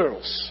of the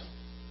girls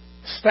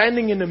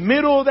standing in the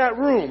middle of that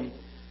room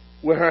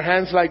with her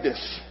hands like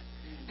this,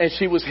 and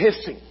she was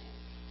hissing.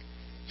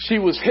 She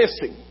was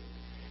hissing.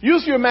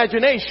 Use your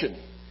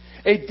imagination.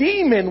 A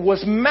demon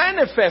was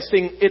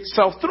manifesting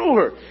itself through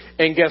her.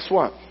 And guess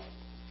what?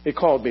 It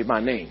called me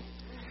by name.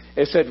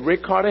 It said,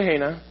 Rick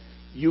Cartagena,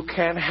 you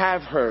can't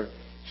have her.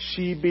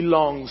 She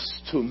belongs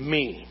to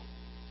me.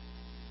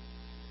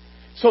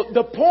 So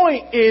the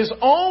point is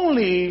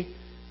only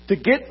to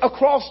get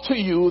across to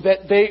you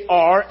that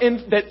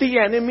that the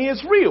enemy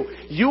is real.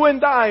 You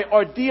and I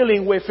are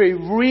dealing with a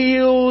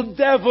real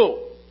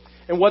devil.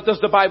 And what does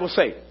the Bible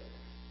say?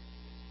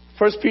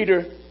 1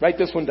 Peter, write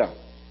this one down.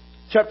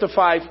 Chapter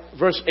 5,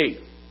 verse 8.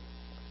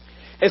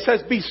 It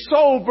says, be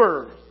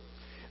sober,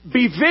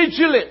 be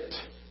vigilant.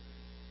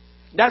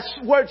 That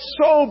word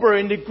sober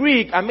in the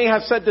Greek, I may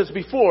have said this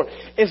before,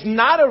 is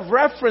not a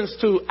reference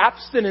to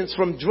abstinence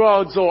from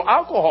drugs or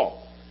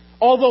alcohol.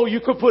 Although you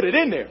could put it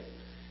in there.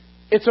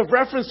 It's a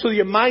reference to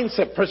your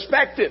mindset,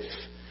 perspective.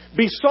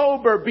 Be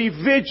sober, be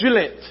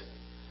vigilant.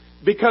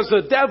 Because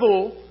the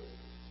devil,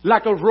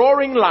 like a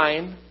roaring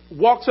lion,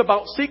 walks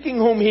about seeking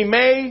whom he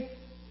may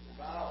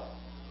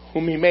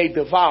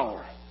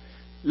devour.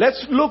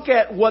 Let's look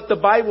at what the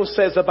Bible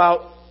says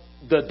about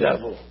the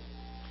devil.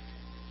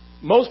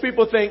 Most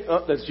people think,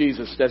 oh, that's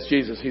Jesus. That's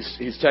Jesus.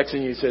 He's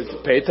texting you. He says,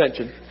 pay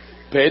attention.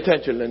 Pay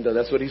attention, Linda.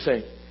 That's what he's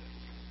saying.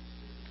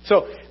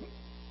 So,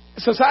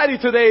 society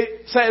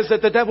today says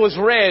that the devil is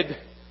red,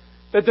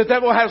 that the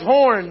devil has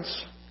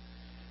horns,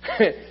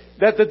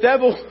 that the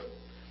devil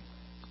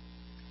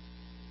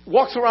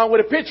walks around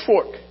with a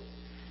pitchfork.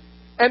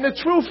 And the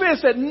truth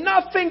is that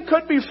nothing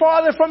could be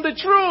farther from the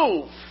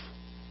truth.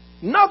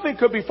 Nothing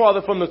could be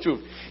farther from the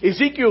truth.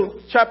 Ezekiel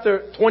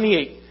chapter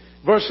 28,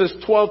 verses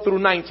 12 through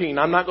 19.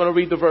 I'm not going to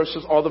read the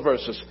verses, all the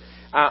verses.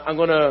 I'm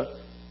going to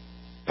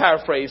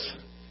paraphrase,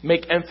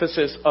 make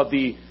emphasis of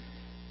the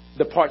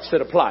parts that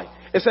apply.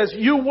 It says,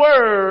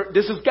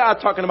 this is God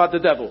talking about the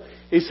devil.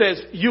 He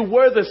says, you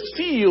were the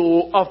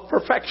seal of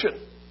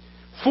perfection,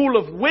 full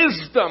of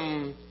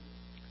wisdom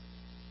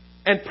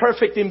and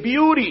perfect in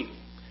beauty.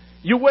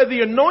 You were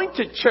the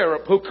anointed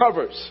cherub who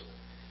covers.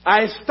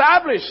 I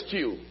established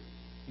you,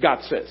 God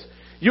says.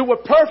 You were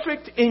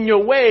perfect in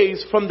your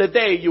ways from the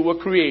day you were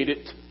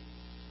created.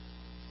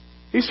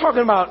 He's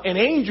talking about an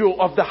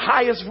angel of the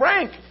highest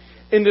rank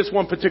in this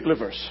one particular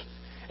verse.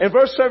 And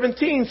verse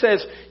 17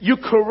 says, you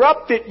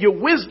corrupted your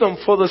wisdom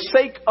for the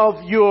sake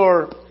of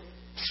your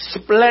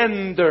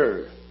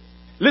splendor.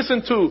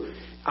 Listen to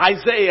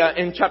Isaiah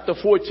in chapter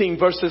 14,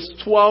 verses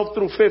 12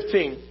 through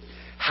 15.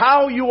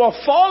 How you are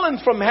fallen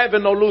from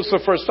heaven, O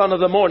Lucifer, son of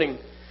the morning.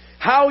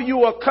 How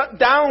you are cut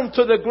down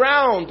to the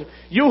ground,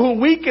 you who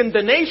weaken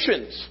the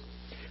nations.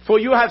 For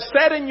you have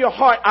said in your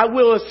heart, I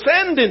will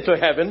ascend into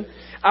heaven.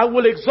 I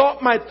will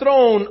exalt my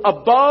throne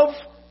above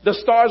the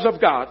stars of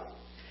God.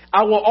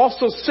 I will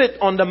also sit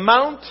on the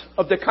mount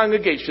of the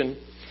congregation.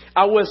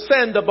 I will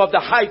ascend above the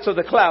heights of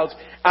the clouds.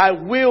 I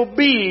will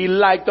be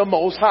like the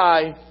Most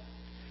High.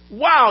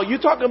 Wow, you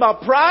talk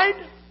about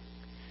pride?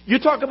 You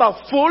talk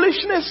about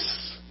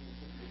foolishness?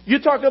 You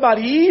talk about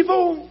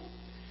evil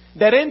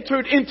that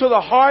entered into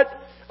the heart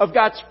of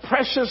God's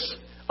precious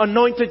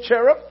anointed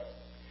cherub?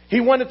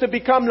 He wanted to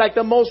become like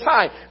the Most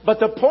High. But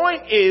the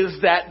point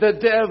is that the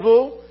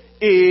devil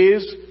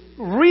is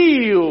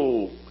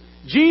real.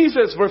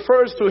 Jesus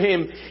refers to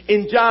him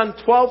in John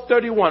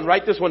 12:31.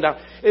 Write this one down.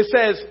 It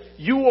says,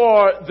 you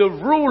are the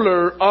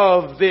ruler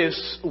of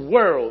this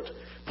world.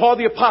 Paul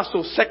the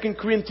Apostle, 2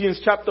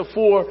 Corinthians chapter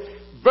 4,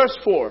 verse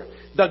 4.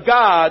 The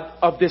God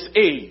of this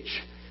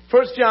age.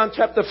 1 John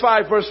chapter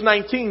 5, verse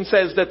 19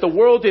 says that the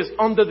world is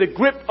under the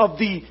grip of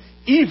the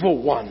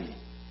evil one.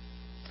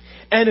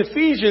 And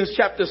Ephesians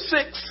chapter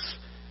 6,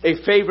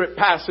 a favorite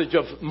passage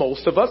of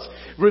most of us,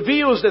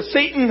 reveals that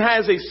Satan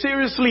has a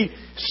seriously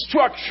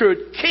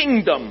structured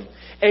kingdom.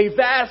 A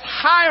vast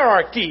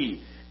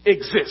hierarchy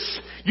exists.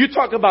 You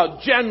talk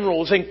about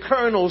generals and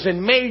colonels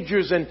and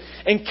majors and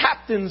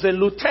captains and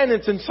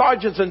lieutenants and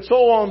sergeants and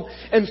so on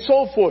and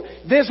so forth.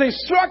 There's a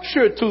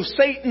structure to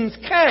Satan's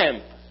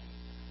camp.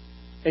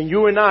 And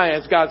you and I,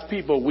 as God's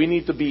people, we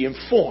need to be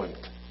informed.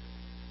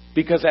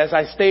 Because as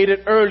I stated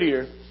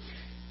earlier,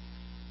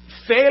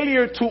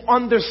 failure to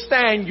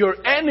understand your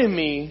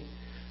enemy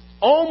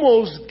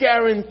almost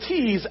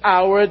guarantees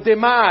our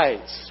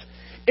demise.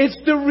 It's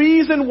the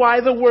reason why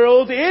the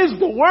world is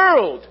the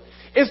world.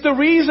 It's the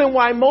reason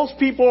why most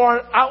people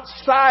are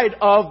outside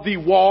of the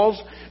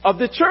walls of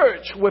the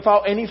church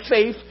without any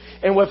faith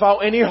and without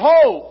any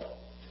hope.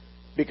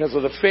 Because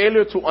of the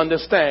failure to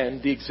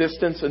understand the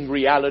existence and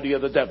reality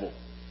of the devil.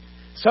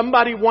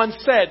 Somebody once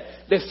said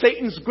that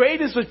Satan's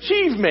greatest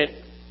achievement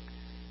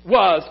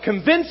was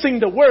convincing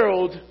the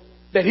world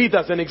that he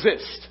doesn't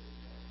exist.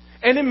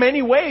 And in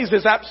many ways,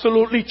 it's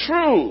absolutely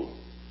true.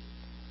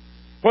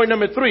 Point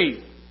number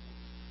 3.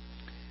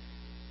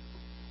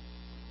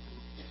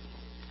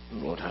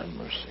 Lord have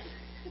mercy.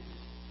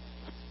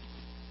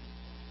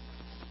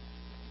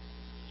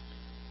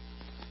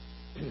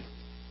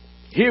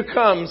 Here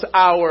comes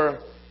our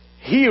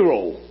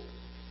hero.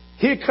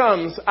 Here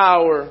comes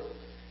our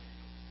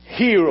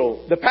hero.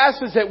 The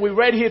passage that we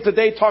read here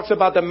today talks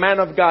about the man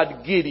of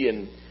God,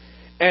 Gideon.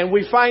 And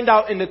we find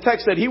out in the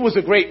text that he was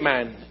a great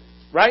man.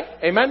 Right?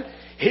 Amen?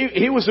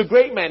 He was a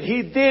great man.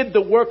 He did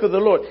the work of the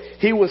Lord.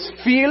 He was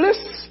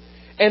fearless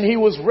and he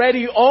was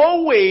ready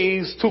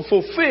always to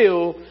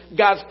fulfill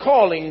God's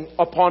calling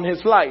upon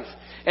his life.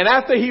 And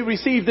after he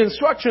received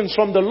instructions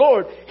from the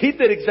Lord, he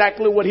did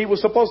exactly what he was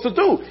supposed to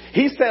do.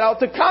 He set out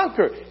to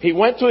conquer. He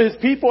went to his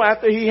people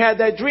after he had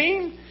that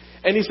dream.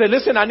 And he said,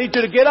 listen, I need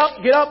you to get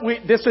up.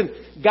 Listen,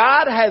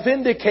 God has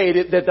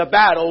indicated that the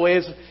battle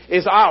is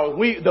ours.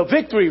 The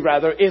victory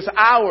rather is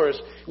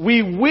ours.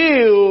 We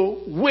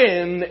will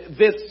win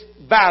this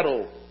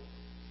battle.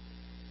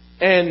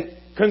 And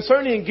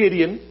concerning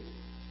Gideon,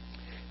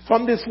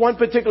 from this one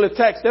particular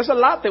text, there's a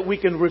lot that we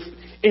can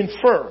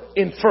infer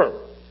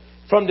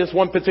from this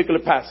one particular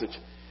passage.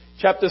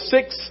 Chapter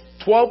 6,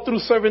 12 through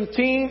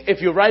 17,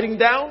 if you're writing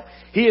down,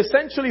 he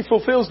essentially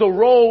fulfills the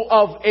role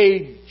of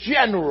a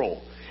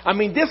general. I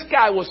mean, this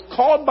guy was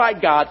called by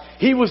God.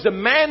 He was the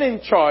man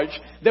in charge.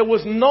 There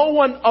was no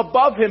one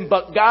above him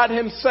but God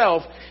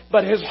himself.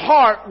 But his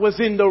heart was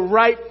in the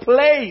right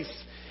place.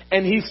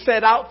 And he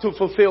set out to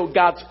fulfill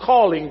God's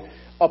calling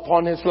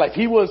upon his life.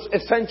 He was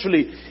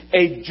essentially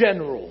a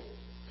general.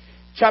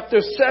 Chapter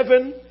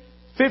 7,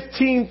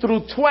 15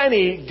 through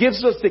 20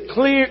 gives us the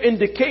clear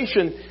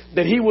indication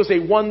that he was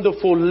a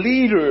wonderful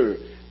leader.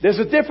 There's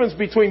a difference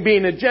between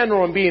being a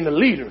general and being a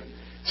leader.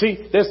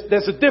 See,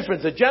 there's a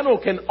difference. A general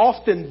can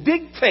often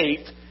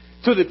dictate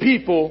to the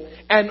people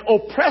and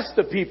oppress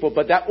the people,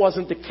 but that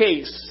wasn't the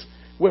case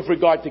with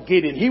regard to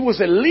Gideon. He was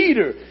a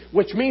leader,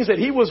 which means that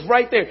he was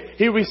right there.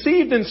 He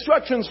received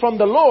instructions from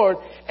the Lord,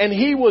 and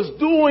he was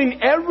doing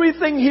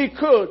everything he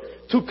could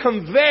to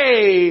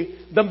convey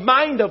the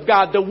mind of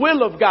God, the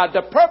will of God,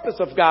 the purpose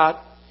of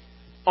God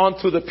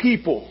onto the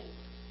people.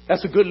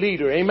 That's a good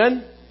leader.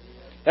 Amen?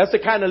 That's the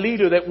kind of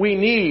leader that we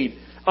need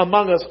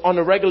among us on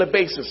a regular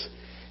basis.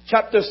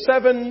 Chapter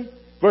 7,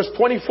 verse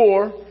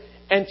 24,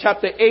 and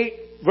chapter 8,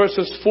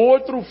 verses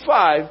 4 through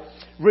 5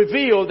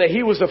 reveal that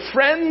he was a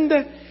friend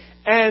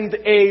and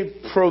a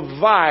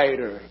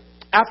provider.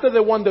 After they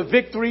won the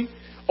victory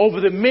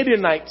over the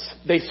Midianites,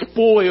 they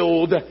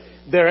spoiled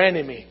their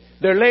enemy.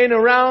 They're laying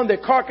around, their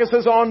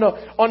carcasses on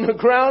the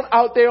ground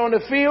out there on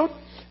the field.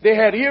 They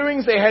had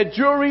earrings, they had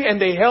jewelry, and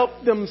they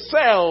helped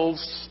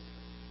themselves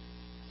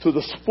to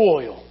the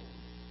spoil.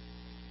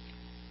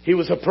 He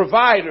was a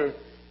provider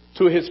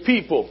to his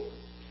people.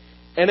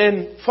 And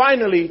then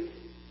finally,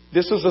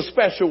 this is a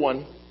special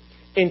one.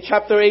 In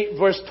chapter 8,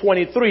 verse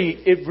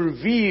 23, it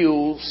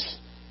reveals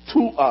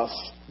to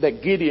us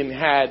that Gideon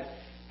had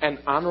an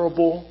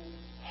honorable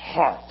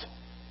heart.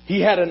 He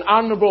had an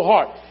honorable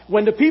heart.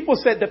 When the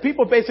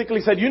people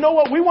basically said, you know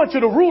what, we want you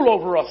to rule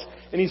over us.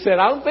 And he said,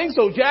 I don't think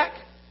so, Jack.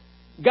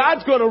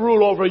 God's going to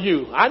rule over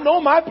you. I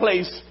know my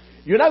place.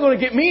 You're not going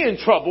to get me in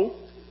trouble.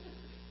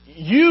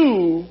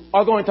 You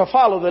are going to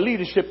follow the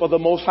leadership of the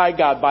Most High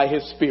God by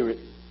His Spirit.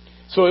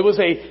 So it was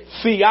a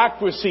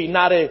theocracy,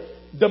 not a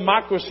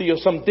democracy or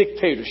some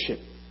dictatorship.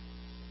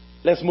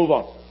 Let's move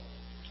on.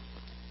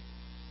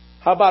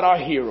 How about our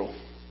hero?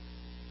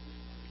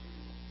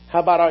 How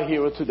about our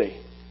hero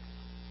today?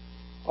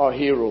 Our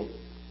hero,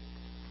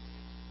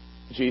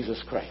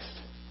 Jesus Christ.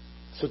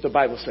 That's what the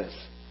Bible says.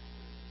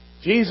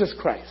 Jesus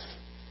Christ,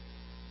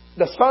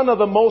 the Son of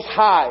the Most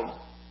High,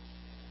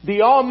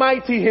 the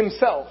Almighty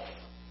Himself.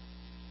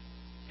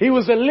 He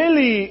was a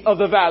lily of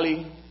the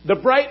valley, the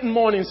bright and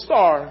morning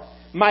star,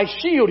 my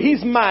shield.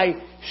 He's my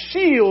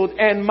shield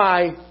and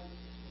my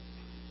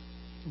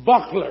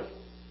buckler.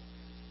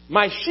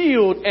 My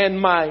shield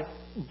and my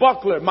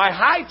buckler, my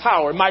high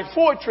tower, my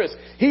fortress.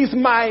 He's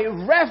my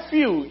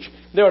refuge.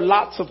 There are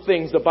lots of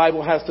things the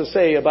Bible has to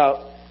say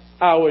about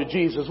our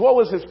Jesus. What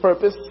was His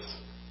purpose?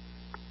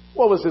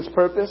 What was His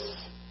purpose?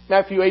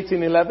 Matthew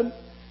 18:11.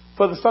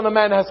 For the Son of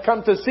Man has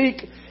come to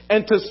seek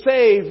and to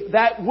save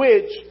that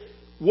which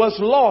was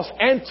lost.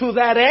 And to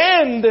that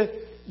end,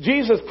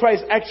 Jesus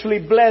Christ actually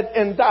bled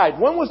and died.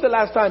 When was the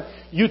last time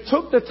you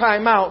took the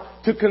time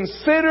out to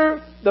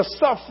consider the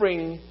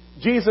suffering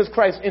Jesus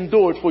Christ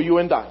endured for you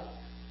and I?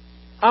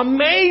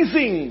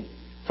 Amazing.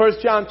 1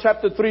 John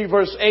chapter 3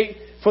 verse 8.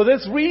 For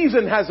this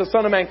reason has the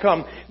Son of Man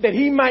come, that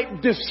He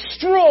might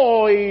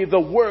destroy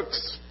the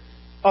works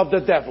of the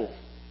devil.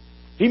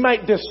 He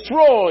might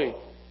destroy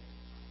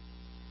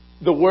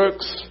the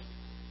works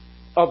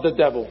of the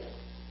devil.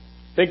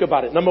 Think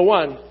about it. Number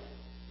one,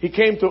 He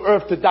came to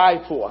earth to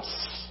die for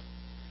us.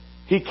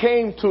 He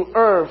came to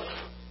earth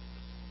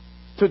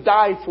to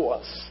die for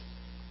us.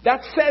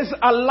 That says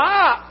a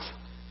lot.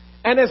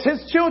 And as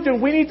His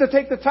children, we need to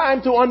take the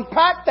time to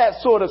unpack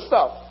that sort of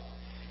stuff.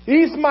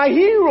 He's my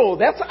hero.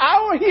 That's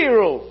our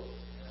hero.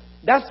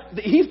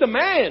 He's the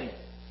man.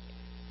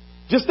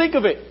 Just think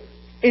of it.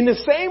 In the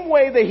same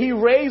way that he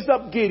raised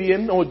up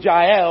Gideon or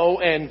Jael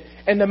and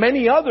the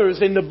many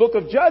others in the book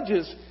of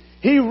Judges,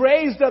 he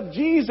raised up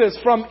Jesus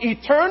from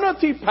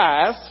eternity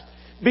past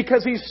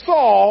because he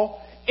saw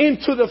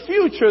into the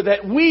future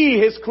that we,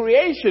 his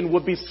creation,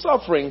 would be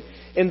suffering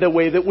in the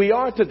way that we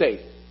are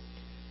today.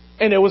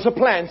 And there was a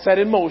plan set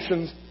in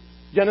motion,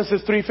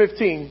 Genesis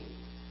 3:15,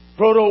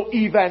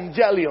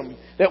 proto-evangelium,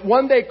 that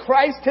one day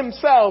Christ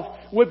himself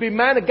would be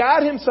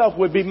God himself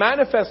would be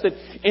manifested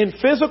in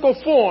physical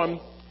form.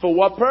 For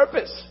what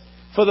purpose?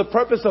 For the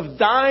purpose of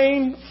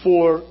dying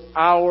for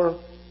our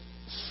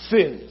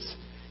sins.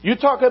 You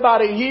talk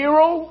about a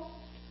hero.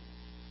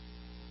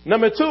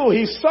 Number two,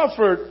 he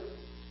suffered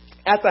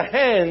at the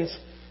hands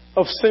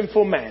of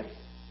sinful man.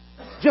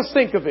 Just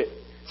think of it.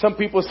 Some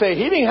people say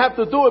he didn't have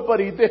to do it, but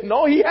he did.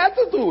 No, he had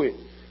to do it.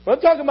 I'm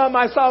talking about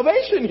my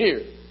salvation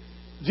here.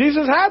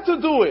 Jesus had to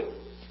do it.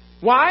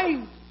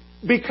 Why?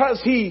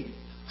 Because he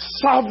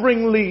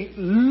sovereignly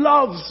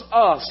loves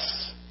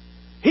us.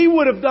 He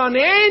would have done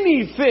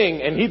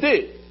anything, and he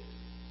did,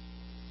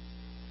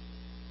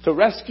 to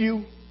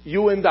rescue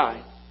you and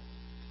I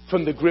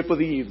from the grip of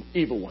the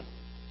evil one.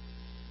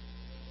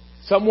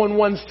 Someone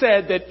once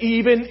said that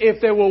even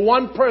if there were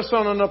one person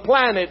on the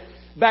planet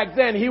back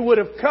then, he would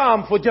have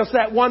come for just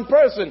that one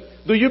person.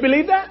 Do you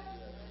believe that?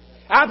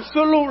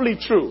 Absolutely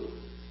true.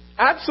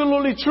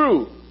 Absolutely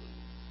true.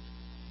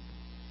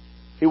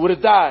 He would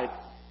have died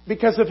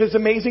because of his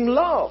amazing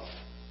love.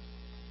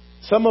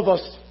 Some of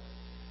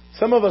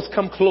us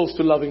come close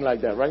to loving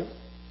like that, right?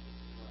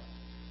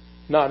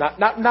 No,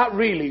 not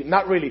really.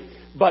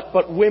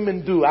 But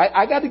women do.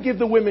 I got to give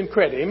the women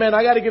credit. Amen.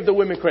 I got to give the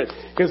women credit.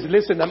 Because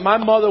listen, my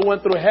mother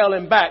went through hell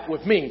and back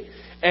with me.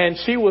 And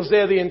she was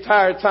there the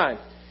entire time.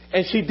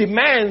 And she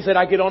demands that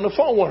I get on the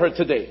phone with her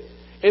today.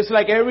 It's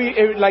like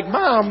like,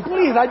 Mom,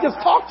 please, I just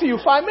talked to you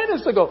 5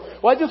 minutes ago.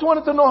 Well, I just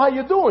wanted to know how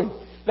you're doing.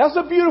 That's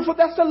the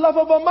love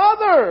of a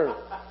mother.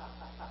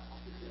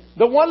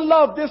 The one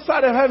love this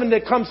side of heaven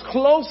that comes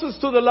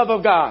closest to the love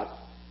of God.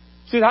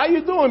 She said, how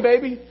you doing,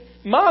 baby?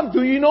 Mom,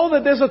 do you know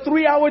that there's a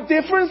 3-hour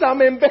difference?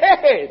 I'm in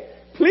bed.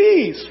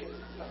 Please.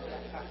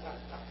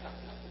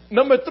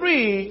 Number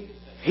 3,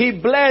 he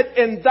bled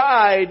and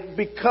died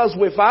because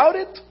without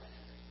it,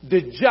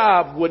 the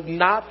job would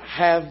not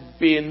have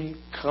been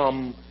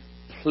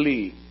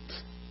complete.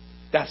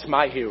 That's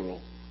my hero.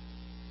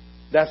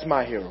 That's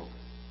my hero.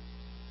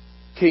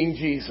 King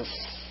Jesus.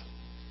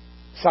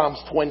 Psalms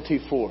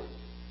 24.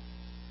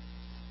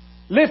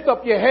 Lift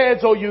up your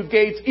heads, O you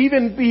gates,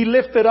 even be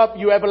lifted up,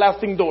 you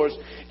everlasting doors.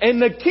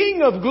 And the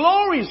King of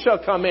glory shall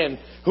come in.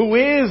 Who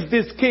is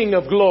this King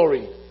of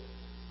glory?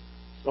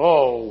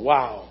 Oh,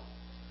 wow.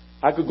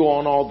 I could go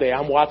on all day.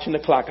 I'm watching the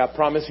clock. I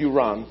promise you,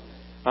 Ron.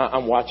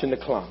 I'm watching the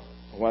clock.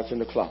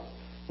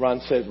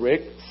 Ron said,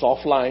 Rick,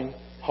 soft line,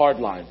 hard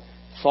line.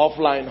 Soft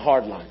line,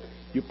 hard line.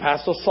 You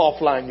pass the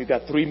soft line, you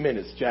got 3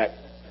 minutes, Jack.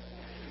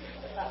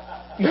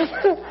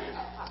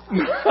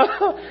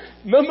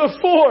 Number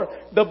 4,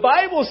 the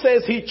Bible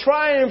says he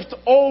triumphed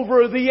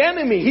over the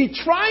enemy. He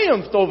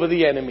triumphed over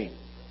the enemy.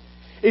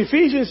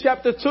 Ephesians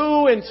chapter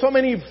 2 and so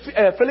many,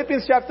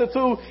 Philippians chapter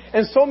 2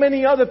 and so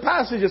many other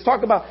passages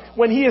talk about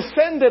when he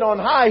ascended on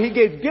high, he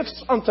gave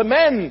gifts unto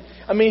men.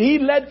 I mean, he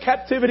led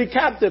captivity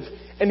captive.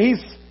 And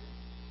he's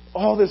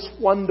all this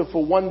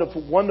wonderful,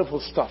 wonderful, wonderful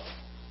stuff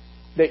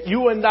that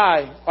you and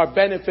I are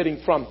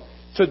benefiting from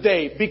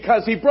today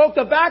because he broke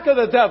the back of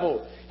the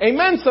devil.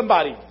 Amen,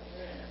 somebody.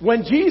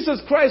 When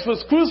Jesus Christ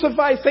was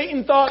crucified,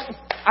 Satan thought,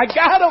 I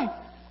got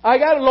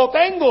him, lo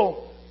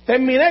tengo,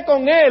 terminé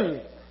con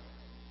él.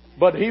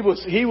 But he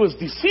was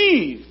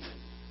deceived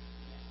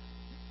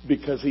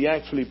because he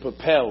actually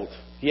propelled,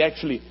 he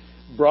actually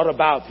brought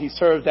about, he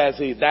served as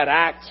that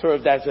act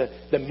served as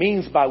the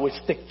means by which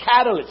the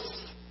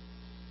catalyst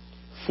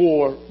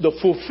for the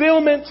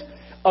fulfillment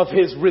of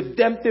his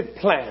redemptive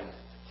plan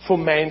for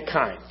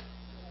mankind.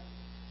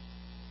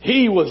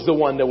 He was the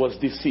one that was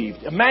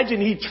deceived.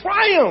 Imagine he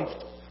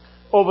triumphed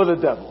over the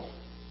devil.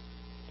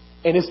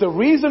 And it's the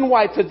reason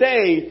why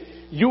today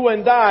you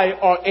and I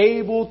are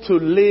able to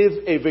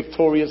live a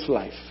victorious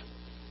life.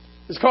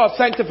 It's called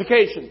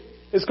sanctification.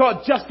 It's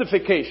called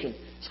justification.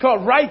 It's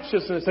called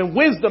righteousness and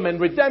wisdom and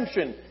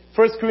redemption.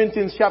 1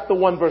 Corinthians chapter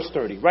 1 verse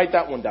 30. Write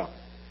that one down.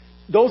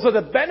 Those are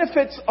the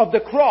benefits of the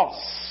cross.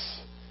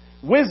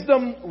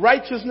 Wisdom,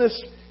 righteousness,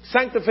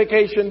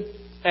 sanctification,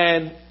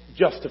 and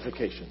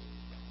justification.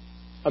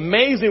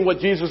 Amazing what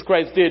Jesus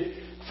Christ did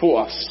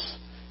for us.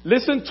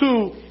 Listen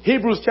to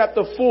Hebrews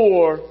chapter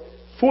 4,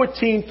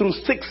 14 through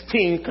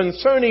 16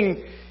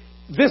 concerning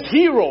this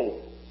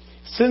hero.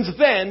 Since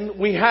then,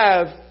 we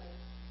have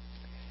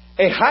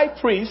a high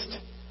priest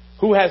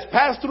who has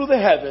passed through the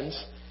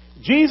heavens,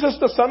 Jesus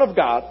the Son of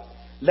God.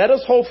 Let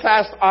us hold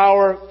fast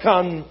our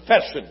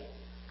confession.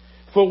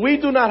 For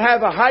we do not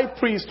have a high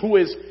priest who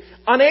is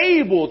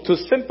unable to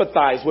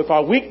sympathize with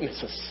our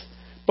weaknesses,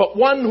 but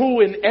one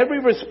who in every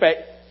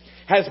respect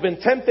has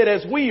been tempted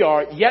as we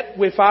are, yet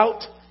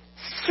without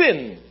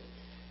sin.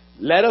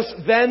 Let us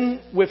then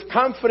with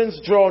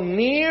confidence draw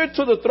near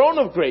to the throne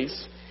of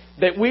grace,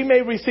 that we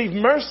may receive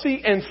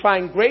mercy and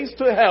find grace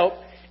to help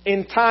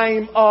in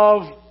time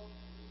of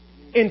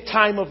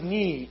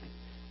need.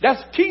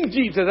 That's King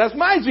Jesus. That's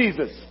my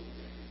Jesus.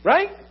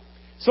 Right?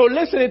 So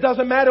listen, it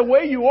doesn't matter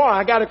where you are.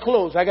 I got to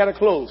close.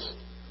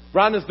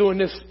 Rhonda's doing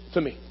this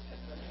to me.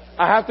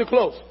 I have to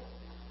close.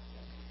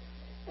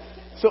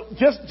 So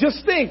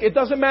just think, it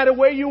doesn't matter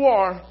where you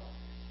are.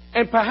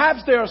 And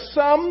perhaps there are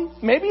some,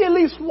 maybe at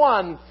least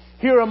one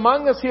here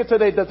among us here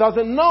today that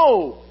doesn't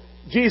know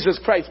Jesus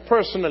Christ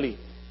personally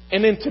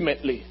and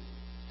intimately.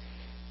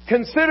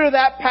 Consider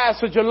that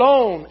passage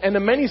alone and the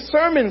many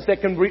sermons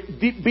that can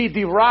be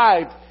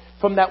derived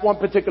from that one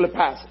particular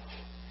passage.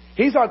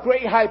 He's our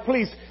great high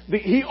priest.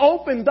 He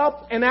opened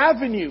up an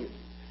avenue,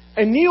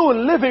 a new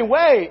and living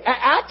way,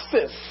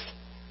 access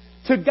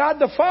to God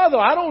the Father.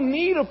 I don't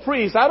need a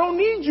priest. I don't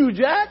need you,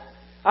 Jack.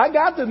 I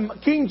got the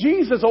King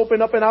Jesus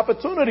open up an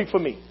opportunity for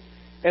me.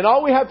 And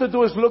all we have to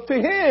do is look to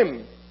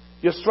Him.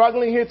 You're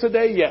struggling here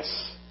today? Yes.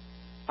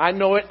 I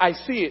know it. I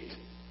see it.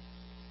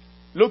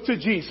 Look to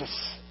Jesus.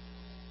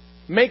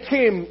 Make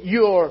Him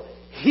your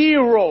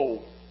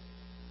hero.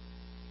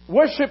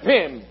 Worship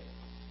Him.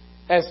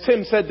 As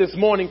Tim said this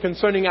morning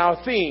concerning our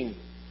theme.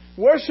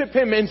 Worship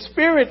Him in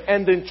spirit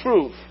and in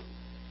truth.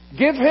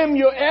 Give Him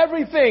your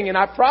everything. And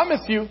I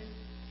promise you,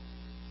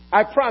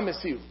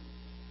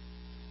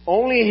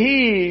 only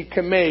He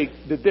can make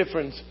the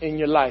difference in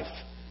your life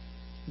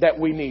that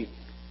we need.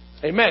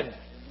 Amen.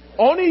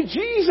 Only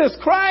Jesus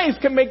Christ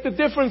can make the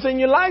difference in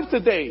your life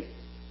today.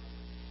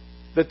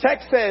 The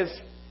text says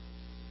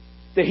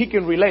that He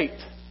can relate.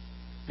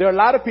 There are a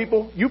lot of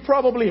people, you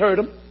probably heard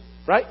them,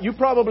 right? You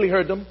probably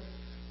heard them.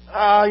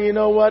 You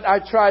know what? I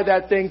tried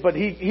that thing, but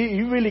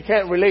he really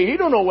can't relate. He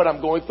don't know what I'm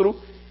going through.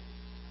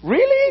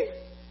 Really?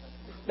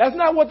 That's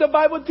not what the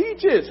Bible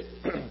teaches.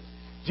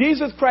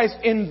 Jesus Christ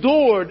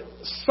endured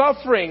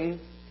suffering,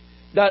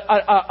 that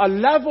a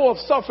level of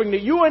suffering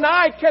that you and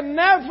I can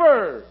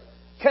never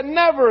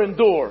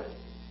endure.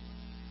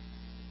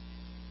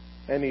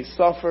 And He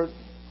suffered,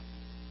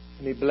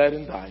 and He bled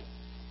and died,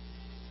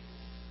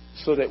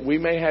 so that we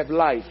may have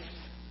life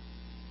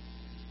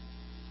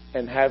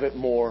and have it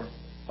more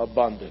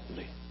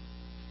abundantly.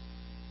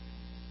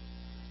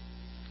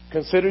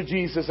 Consider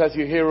Jesus as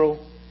your hero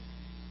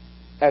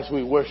as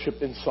we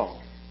worship in song.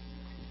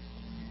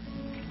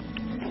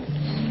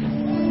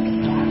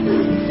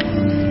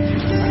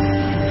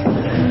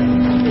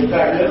 In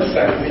fact, let's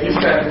stand. Can you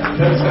stand?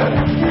 Let's stand.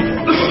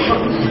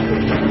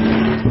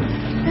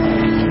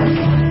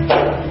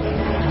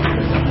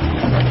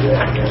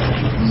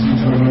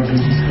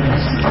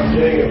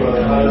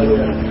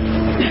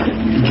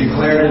 You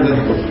declare to the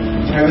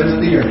heavens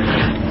and the earth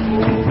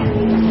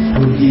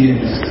who He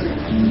is.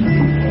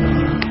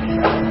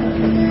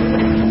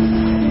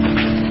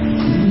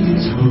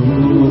 He's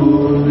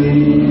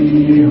holy,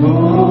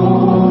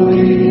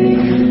 holy,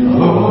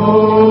 holy,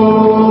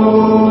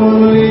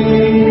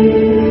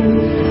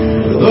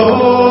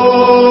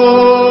 Lord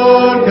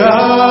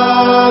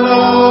God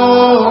Almighty.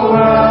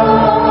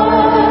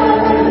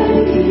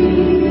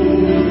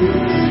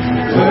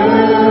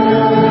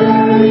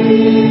 Early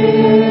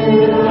in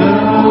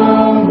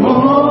the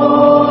morning.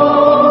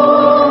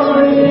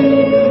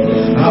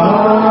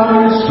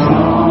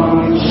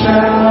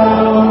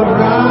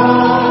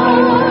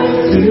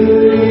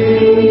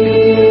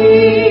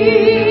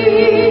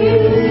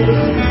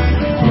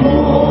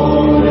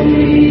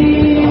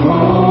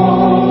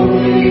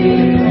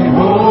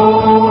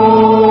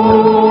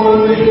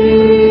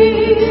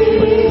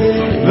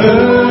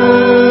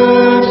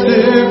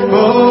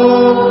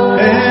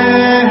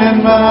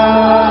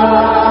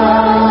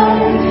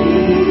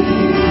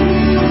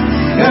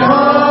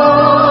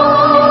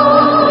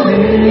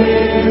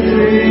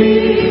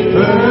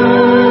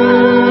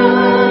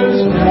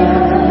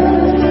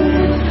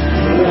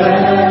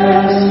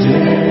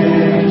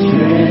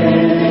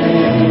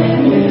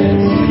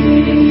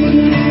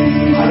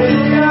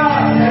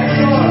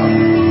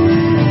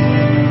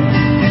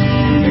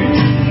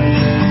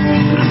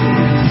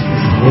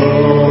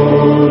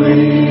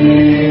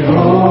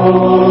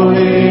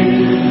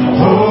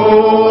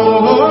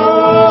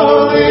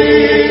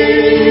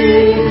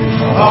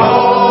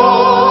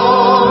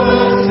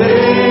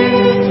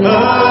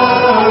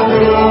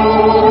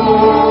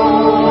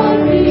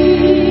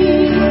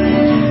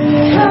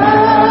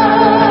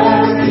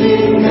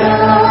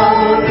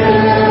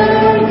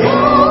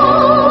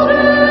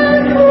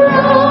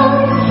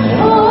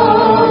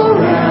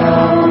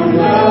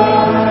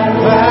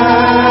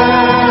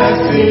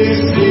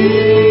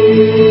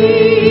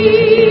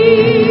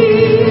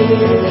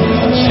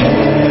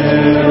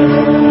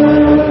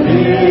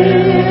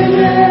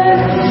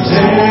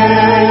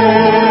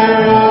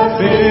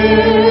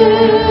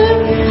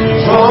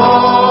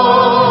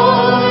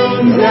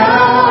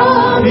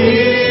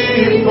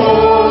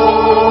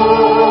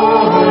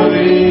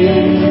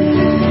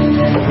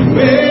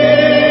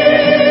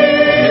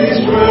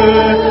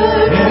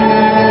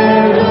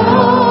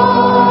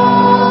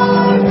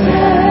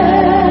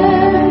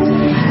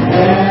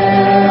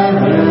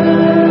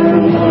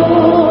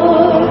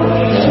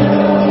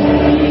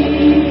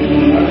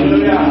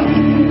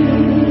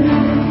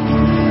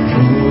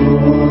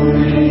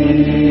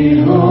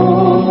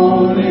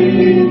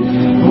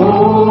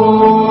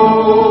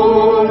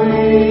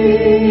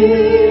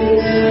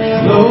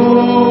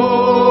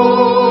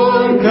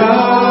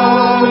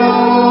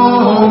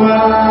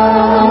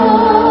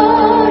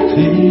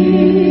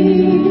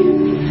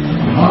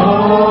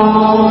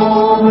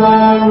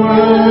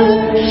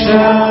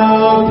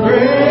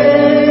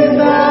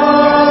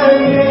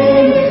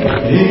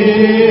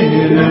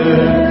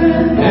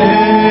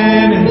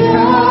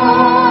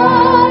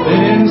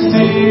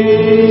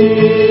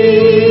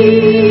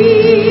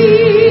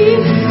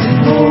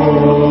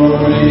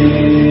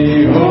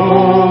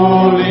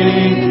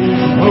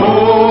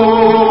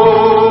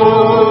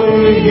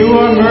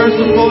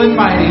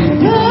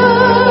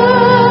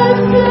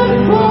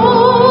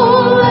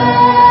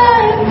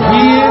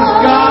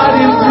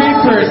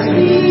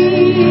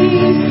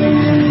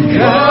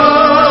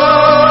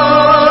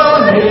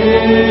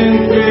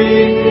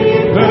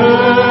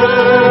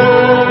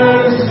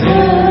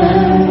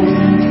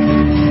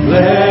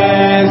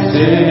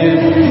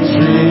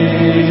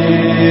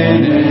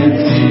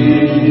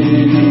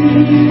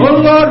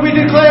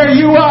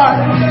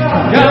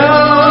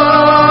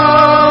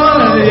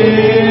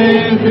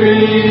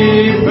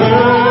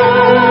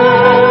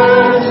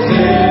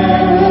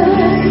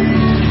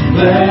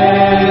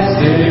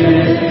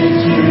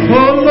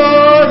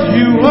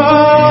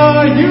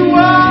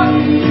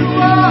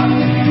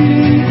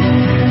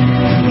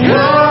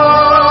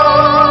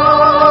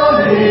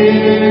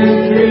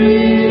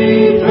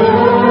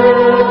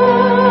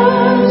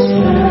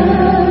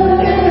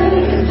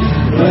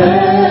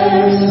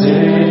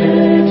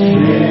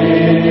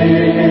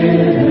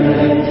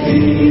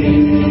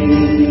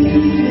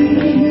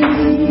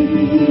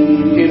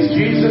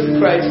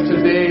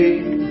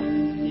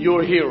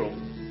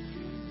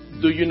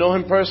 Do you know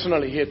Him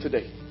personally here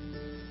today?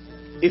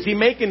 Is He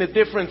making a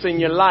difference in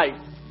your life?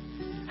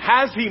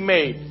 Has He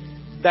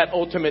made that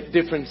ultimate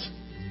difference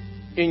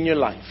in your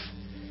life?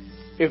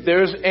 If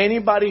there's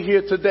anybody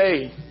here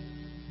today,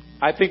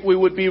 I think we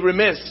would be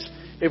remiss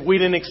if we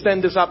didn't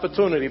extend this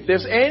opportunity. If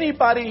there's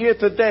anybody here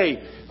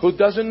today who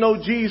doesn't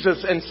know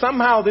Jesus and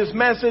somehow this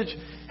message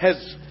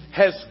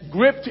has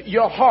gripped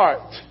your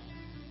heart,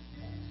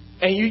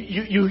 and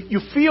you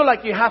feel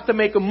like you have to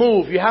make a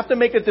move, you have to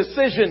make a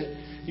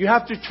decision, you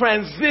have to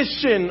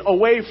transition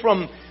away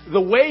from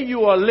the way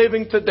you are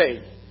living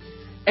today,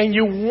 and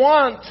you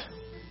want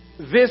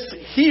this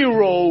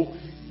hero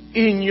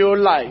in your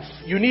life.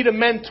 You need a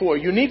mentor.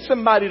 You need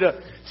somebody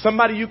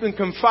you can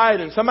confide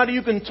in, somebody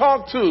you can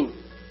talk to.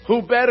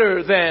 Who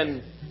better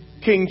than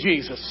King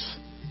Jesus?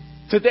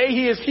 Today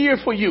He is here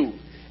for you.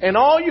 And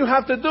all you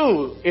have to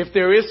do, if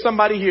there is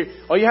somebody here,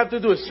 all you have to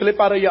do is slip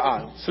out of your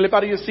aisle. Slip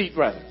out of your seat,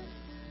 rather.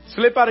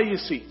 Slip out of your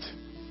seat.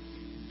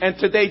 And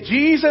today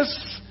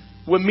Jesus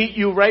will meet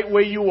you right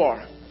where you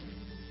are.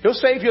 He'll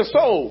save your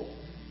soul.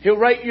 He'll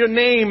write your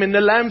name in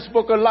the Lamb's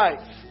Book of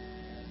Life.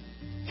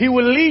 He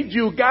will lead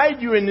you,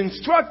 guide you, and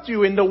instruct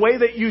you in the way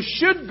that you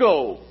should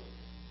go.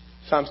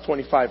 Psalms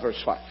 25,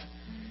 verse 5.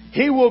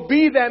 He will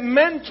be that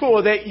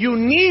mentor that you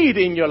need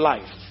in your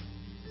life.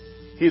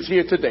 He's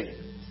here today.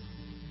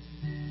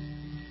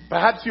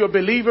 Perhaps you're a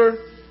believer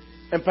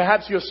and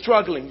perhaps you're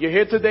struggling. You're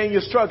here today and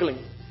you're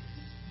struggling.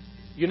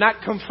 You're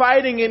not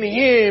confiding in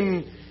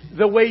Him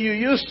the way you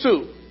used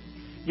to.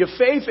 Your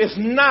faith is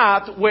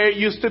not where it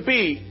used to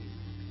be.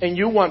 And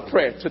you want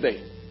prayer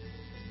today.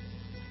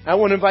 I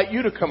want to invite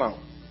you to come out.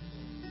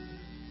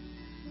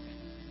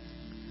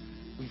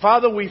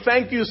 Father, we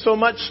thank you so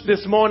much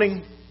this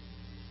morning.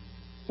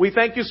 We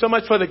thank you so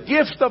much for the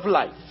gift of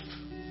life.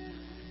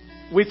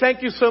 We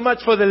thank you so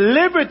much for the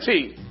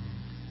liberty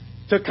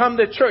to come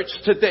to church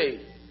today.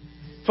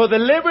 For the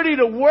liberty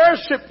to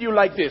worship you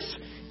like this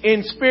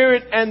in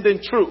spirit and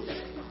in truth.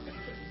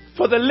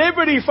 For the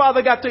liberty,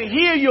 Father God, to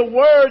hear your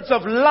words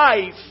of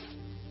life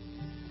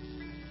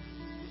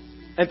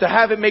and to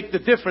have it make the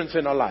difference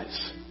in our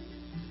lives.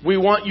 We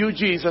want you,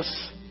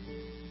 Jesus,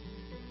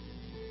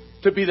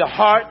 to be the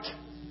heart,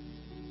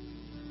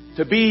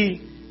 to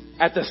be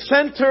at the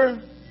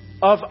center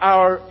of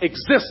our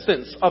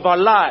existence, of our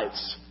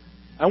lives.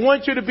 I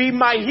want you to be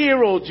my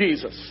hero,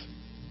 Jesus.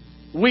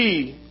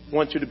 We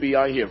want you to be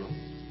our hero.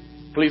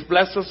 Please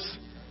bless us.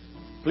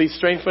 Please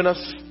strengthen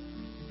us.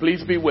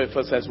 Please be with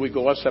us as we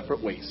go our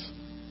separate ways.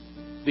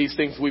 These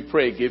things we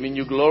pray, giving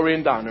you glory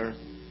and honor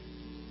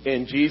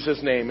in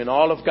Jesus' name. And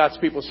all of God's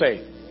people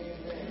say,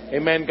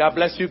 amen. God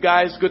bless you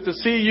guys. Good to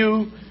see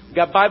you. We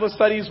got Bible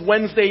studies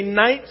Wednesday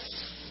nights,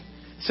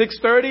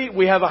 6:30.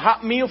 We have a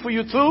hot meal for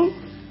you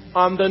too.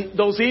 On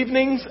those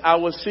evenings, I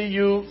will see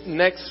you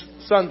next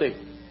Sunday.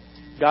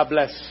 God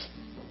bless.